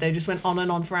ended. They just went on and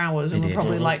on for hours. And They were did.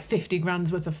 probably like 50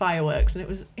 grand's worth of fireworks. And it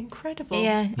was incredible.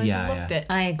 Yeah. I Yeah, loved yeah. it.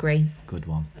 I agree. Good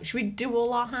one. Should we do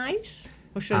all our highs?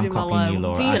 Or should I I'm do my copying you, low?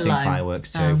 Laura. Do I your think low.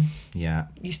 fireworks too. Oh. Yeah.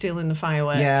 You stealing the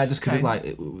fireworks? Yeah, just because Okay. like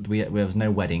there was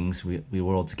no weddings. We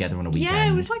were all together on a weekend.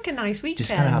 Yeah, it was like a nice weekend.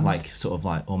 just kind of had like sort of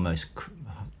like almost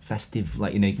festive,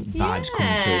 like, you know, vibes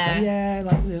coming through. It's like, yeah,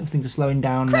 like, you know, things are slowing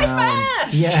down now.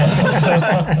 Christmas!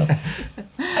 Yeah.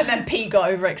 And then Pete got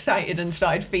overexcited and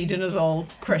started feeding us all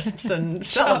crisps and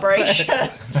celebrations.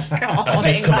 God,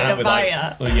 sitting Come by out the with like,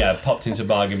 fire. well, yeah, popped into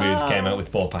Bargain Moods, came out with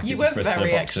 4 packets You of were crisps and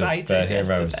very a box excited of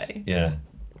Heroes. yesterday. Yeah.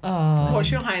 Oh.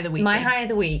 What's your high of the week? My high of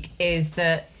the week is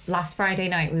that last Friday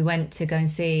night we went to go and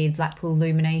see Blackpool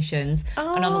Illuminations,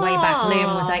 and on the way back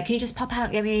Liam was like, "Can you just pop out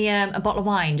and get me a bottle of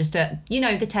wine, just at, you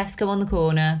know, the Tesco on the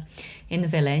corner in the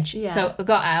village?" Yeah. So I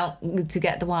got out to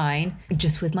get the wine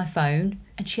just with my phone,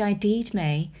 and she ID'd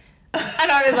me.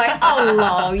 And I was like, "Oh,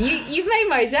 lol, you've made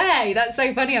my day. That's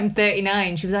so funny. I'm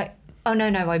 39." She was like, "Oh no,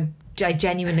 I I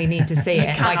genuinely need to see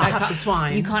it. cannot I have this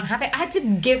wine. You can't have it. I had to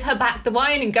give her back the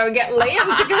wine and go and get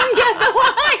Liam to go and get the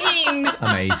wine.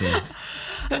 Amazing.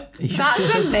 You should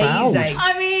That's feel so proud. amazing.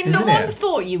 I mean, Isn't Someone it?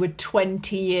 thought you were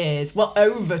 20 years, well,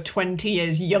 over 20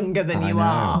 years younger than I you know.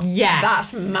 are. Yes.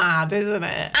 That's mad, isn't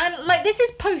it? and like this is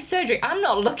post-surgery. I'm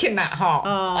not looking that hot.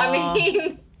 I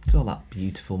mean, It's all that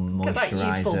beautiful moisturiser. At that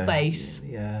youthful face.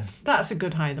 Yeah. That's a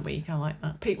good high of the week. I like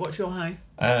that. Pete, what's your high?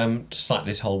 Just like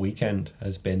this whole weekend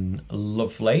has been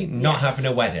lovely. Not Yes. having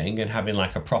a wedding and having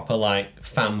like a proper like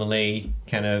family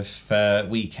kind of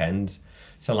weekend.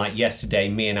 So like yesterday,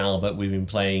 me and Albert, we've been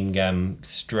playing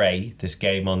Stray, this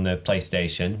game on the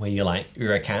PlayStation where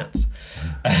you're a cat.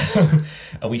 And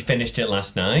we finished it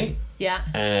last night. Yeah.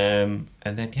 And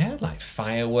then yeah, like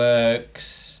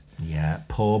fireworks, Yeah,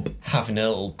 pub. having a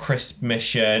little crisp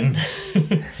mission.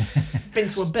 Been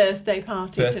to a birthday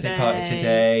party Birthday party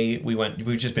today.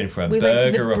 We've just been for a We went to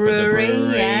the burger up brewery, at the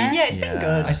brewery. yeah. Yeah, it's been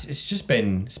Yeah. good.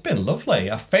 It's been lovely.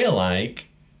 I feel like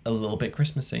a little bit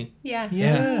Christmassy. Yeah.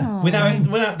 Yeah.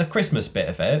 Without the Christmas bit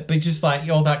of it, but just like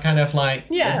all that kind of like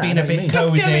Yeah. being a bit Stuff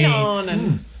going cozy, on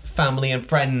and family and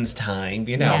friends time,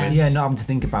 you know. Yeah. it's- Yeah, not having to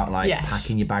think about like Yes.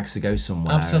 packing your bags to go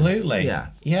somewhere. Absolutely. Yeah.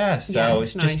 Yeah, so Yeah, it's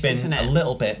it's just nice, been isn't a it?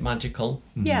 little bit magical.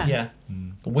 Yeah. Yeah.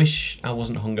 Wish I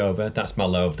wasn't hungover. That's my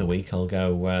low of the week. I'll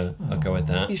go with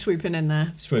that. you swooping in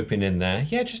there. Swooping in there.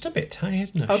 Yeah, just a bit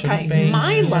tired. And I Okay, shouldn't be.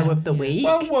 my Yeah. low of the week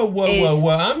Whoa! is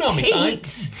I'm not me fine.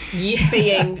 Pete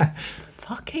being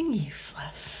fucking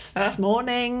useless. This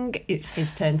morning, it's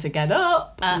his turn to get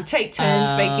up. We take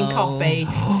turns making coffee,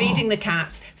 feeding the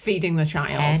cat, feeding the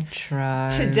child. Petro.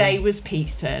 Today was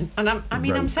Pete's turn, and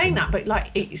I'm saying that, but like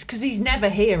it's because he's never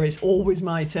here. It's always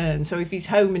my turn. So if he's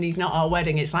home and he's not at our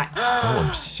wedding, it's like, Oh,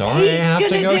 I'm sorry. I Pete's have to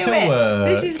gonna go do to it. work.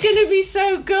 This is gonna be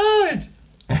so good.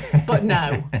 But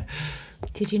no,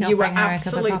 Did you not you were bring Eric up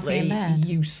a coffee in absolutely bed?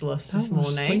 useless this Oh, I'm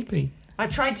morning. sleepy. I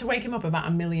tried to wake him up about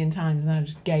 1,000,000 times, and I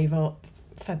just gave up.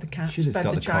 Fed the cat, Should have fed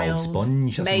got the the cold child,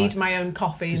 sponge. That's made what my own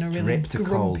coffee in Just a really dripped a cold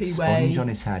grumpy sponge way. on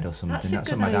his head or something. That's a That's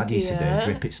what good my dad used to do. idea.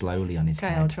 Drip it slowly on his Okay,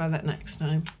 I'll head. try that next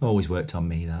time. Always worked on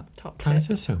me, that. Top Guys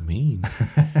tip. are so mean.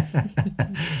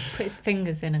 Put his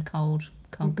fingers in a cold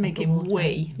Make cup of him water.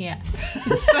 wee. Yeah.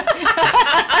 Just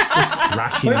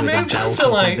thrash him with a Maybe belt to or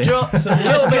like something. drop some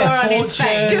Just bit draw of on his torture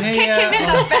face. Just kick here. him in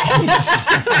the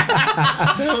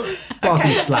face.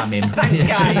 Body slam him. Thanks,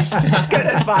 guys. Good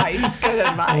advice. Good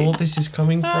All advice. this is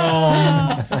coming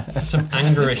from some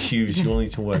anger issues you'll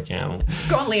need to work out.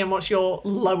 Go on, Liam. What's your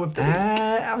low of the week?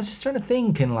 I was just trying to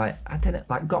think, and like I didn't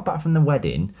like got back from the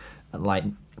wedding at like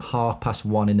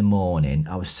 1:30 in the morning.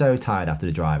 I was so tired after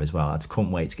the drive as well. I just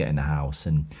couldn't wait to get in the house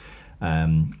and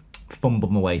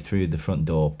fumbled my way through the front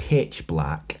door, pitch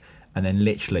black. And then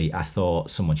literally, I thought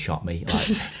someone shot me.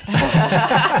 Like,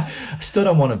 I stood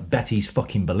on one of Betty's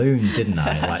fucking balloons, didn't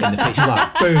I? Like in the picture,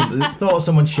 like boom. Thought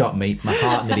someone shot me. My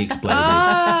heart nearly exploded.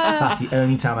 That's the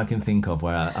only time I can think of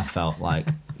where I felt like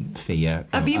fear.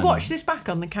 Have you and- watched this back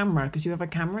on the camera? Because you have a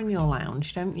camera in your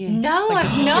lounge, don't you? No, Like a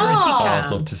I've security not. Oh, cam. I'd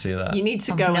love to see that. You need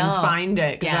to I've go and not. find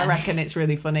it because I Yeah. reckon it's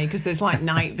really funny because there's like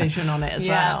night vision on it as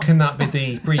Yeah. well. Can that be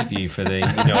the preview for the on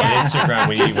Instagram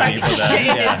when Just you like put shit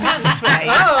in his that? pants face.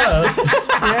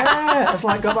 Yeah, I was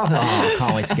like, got back. Oh, I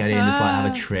can't wait to get in. Just like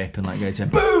have a trip and like go to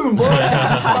boom.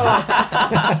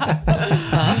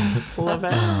 Love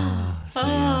it. So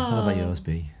yeah, what about yours,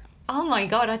 B? Oh my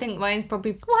god, I think mine's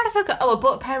probably. What have I got? Oh, I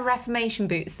bought a pair of Reformation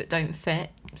boots that don't fit.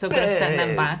 So I've got to send them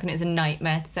Boo. back, and it's a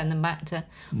nightmare to send them back to.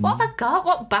 What have I got?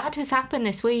 What bad has happened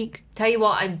this week? Tell you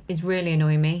what is really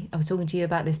annoying me. I was talking to you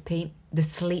about this, Pete. The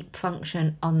sleep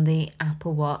function on the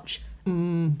Apple Watch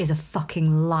is a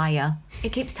fucking liar.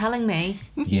 It keeps telling me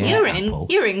Yeah, Apple.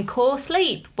 you're in core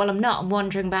sleep. Well, I'm not. I'm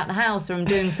wandering about the house, or I'm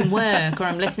doing some work, or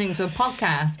I'm listening to a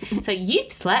podcast. So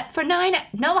you've slept for 9.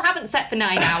 No, I haven't slept for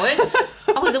 9 hours.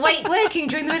 I was awake working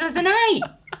during the middle of the night.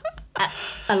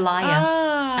 A liar.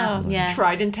 Ah, yeah.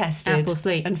 Tried and tested. Apple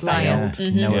sleep, and liar.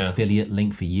 failed. No Yeah. affiliate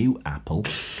link for you, Apple.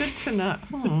 Good to know.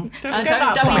 Don't get Don't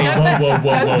that far.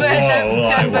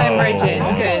 burn whoa, bridges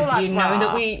whoa. because Whoa. you know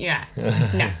that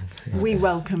we no. We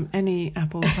welcome any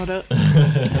Apple product.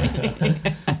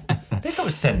 They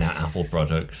don't send out Apple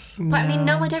products. But I mean,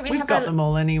 no, I don't really We've have got a them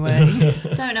all anyway.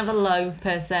 don't have a low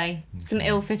per se. Some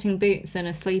ill-fitting boots and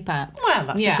a sleep app. Well,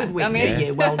 that's Yeah, a good week I mean- for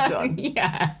you. Well done.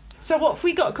 Yeah. So what have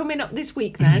we got coming up this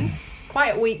week then?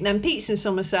 Quiet week then. Pete's in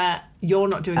Somerset. You're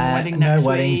not doing a wedding no next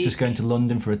weddings, week. just going to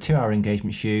London for a 2-hour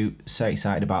engagement shoot. So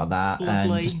excited about that.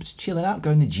 Lovely. And just chilling out,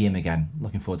 going to the gym again.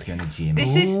 Looking forward to going to the gym.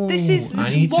 This I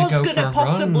need to was go going for to a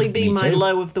possibly run. be Me my too.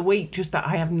 low of the week, just that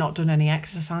I have not done any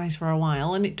exercise for a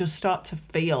while, and it does start to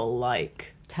feel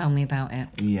like Tell me about it.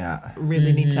 Yeah.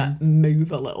 really need to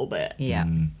move a little bit. Yeah.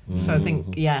 So I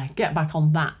think, get back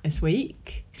on that this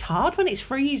week. It's hard when it's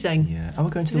freezing. Yeah. And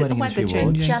we're going to Is the it the wedding weather industry changing?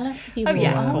 awards. Jealous of you. Oh,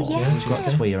 yeah, of all. course. We've got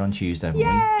Tweer on Tuesday, haven't we?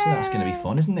 So that's going to be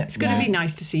fun, isn't it? It's going to be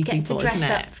nice to see Get people, to dress isn't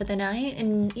it? up for the night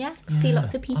and see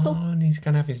lots of people. Oh, and he's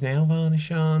going to have his nail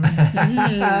varnish on. And it's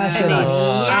Oh, it's gonna be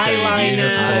eyeliner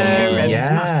beautiful. and Yeah.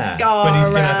 mascara. But he's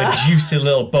going to have a juicy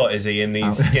little butt, is he, in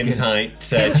these skin tight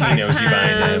chinos you buy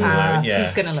him? Yeah.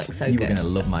 He's gonna look so You were good. going to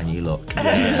love my new look.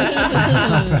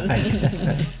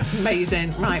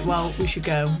 Amazing. Right, well, we should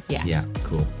go. Yeah,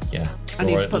 cool. Yeah. I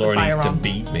need to put the Laura fire needs on. to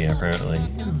beat me, apparently.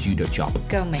 Judo chop.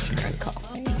 Go make her a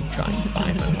coffee. Trying to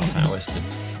 5.5 hours to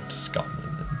Scotland.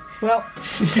 Well,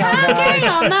 Okay,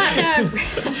 on that note.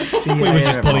 see you We were later,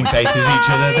 just pulling everyone. faces at each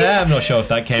other there. I'm not sure if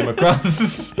that came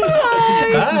across. Bye.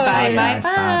 Bye, bye, guys.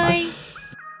 Bye, bye. bye.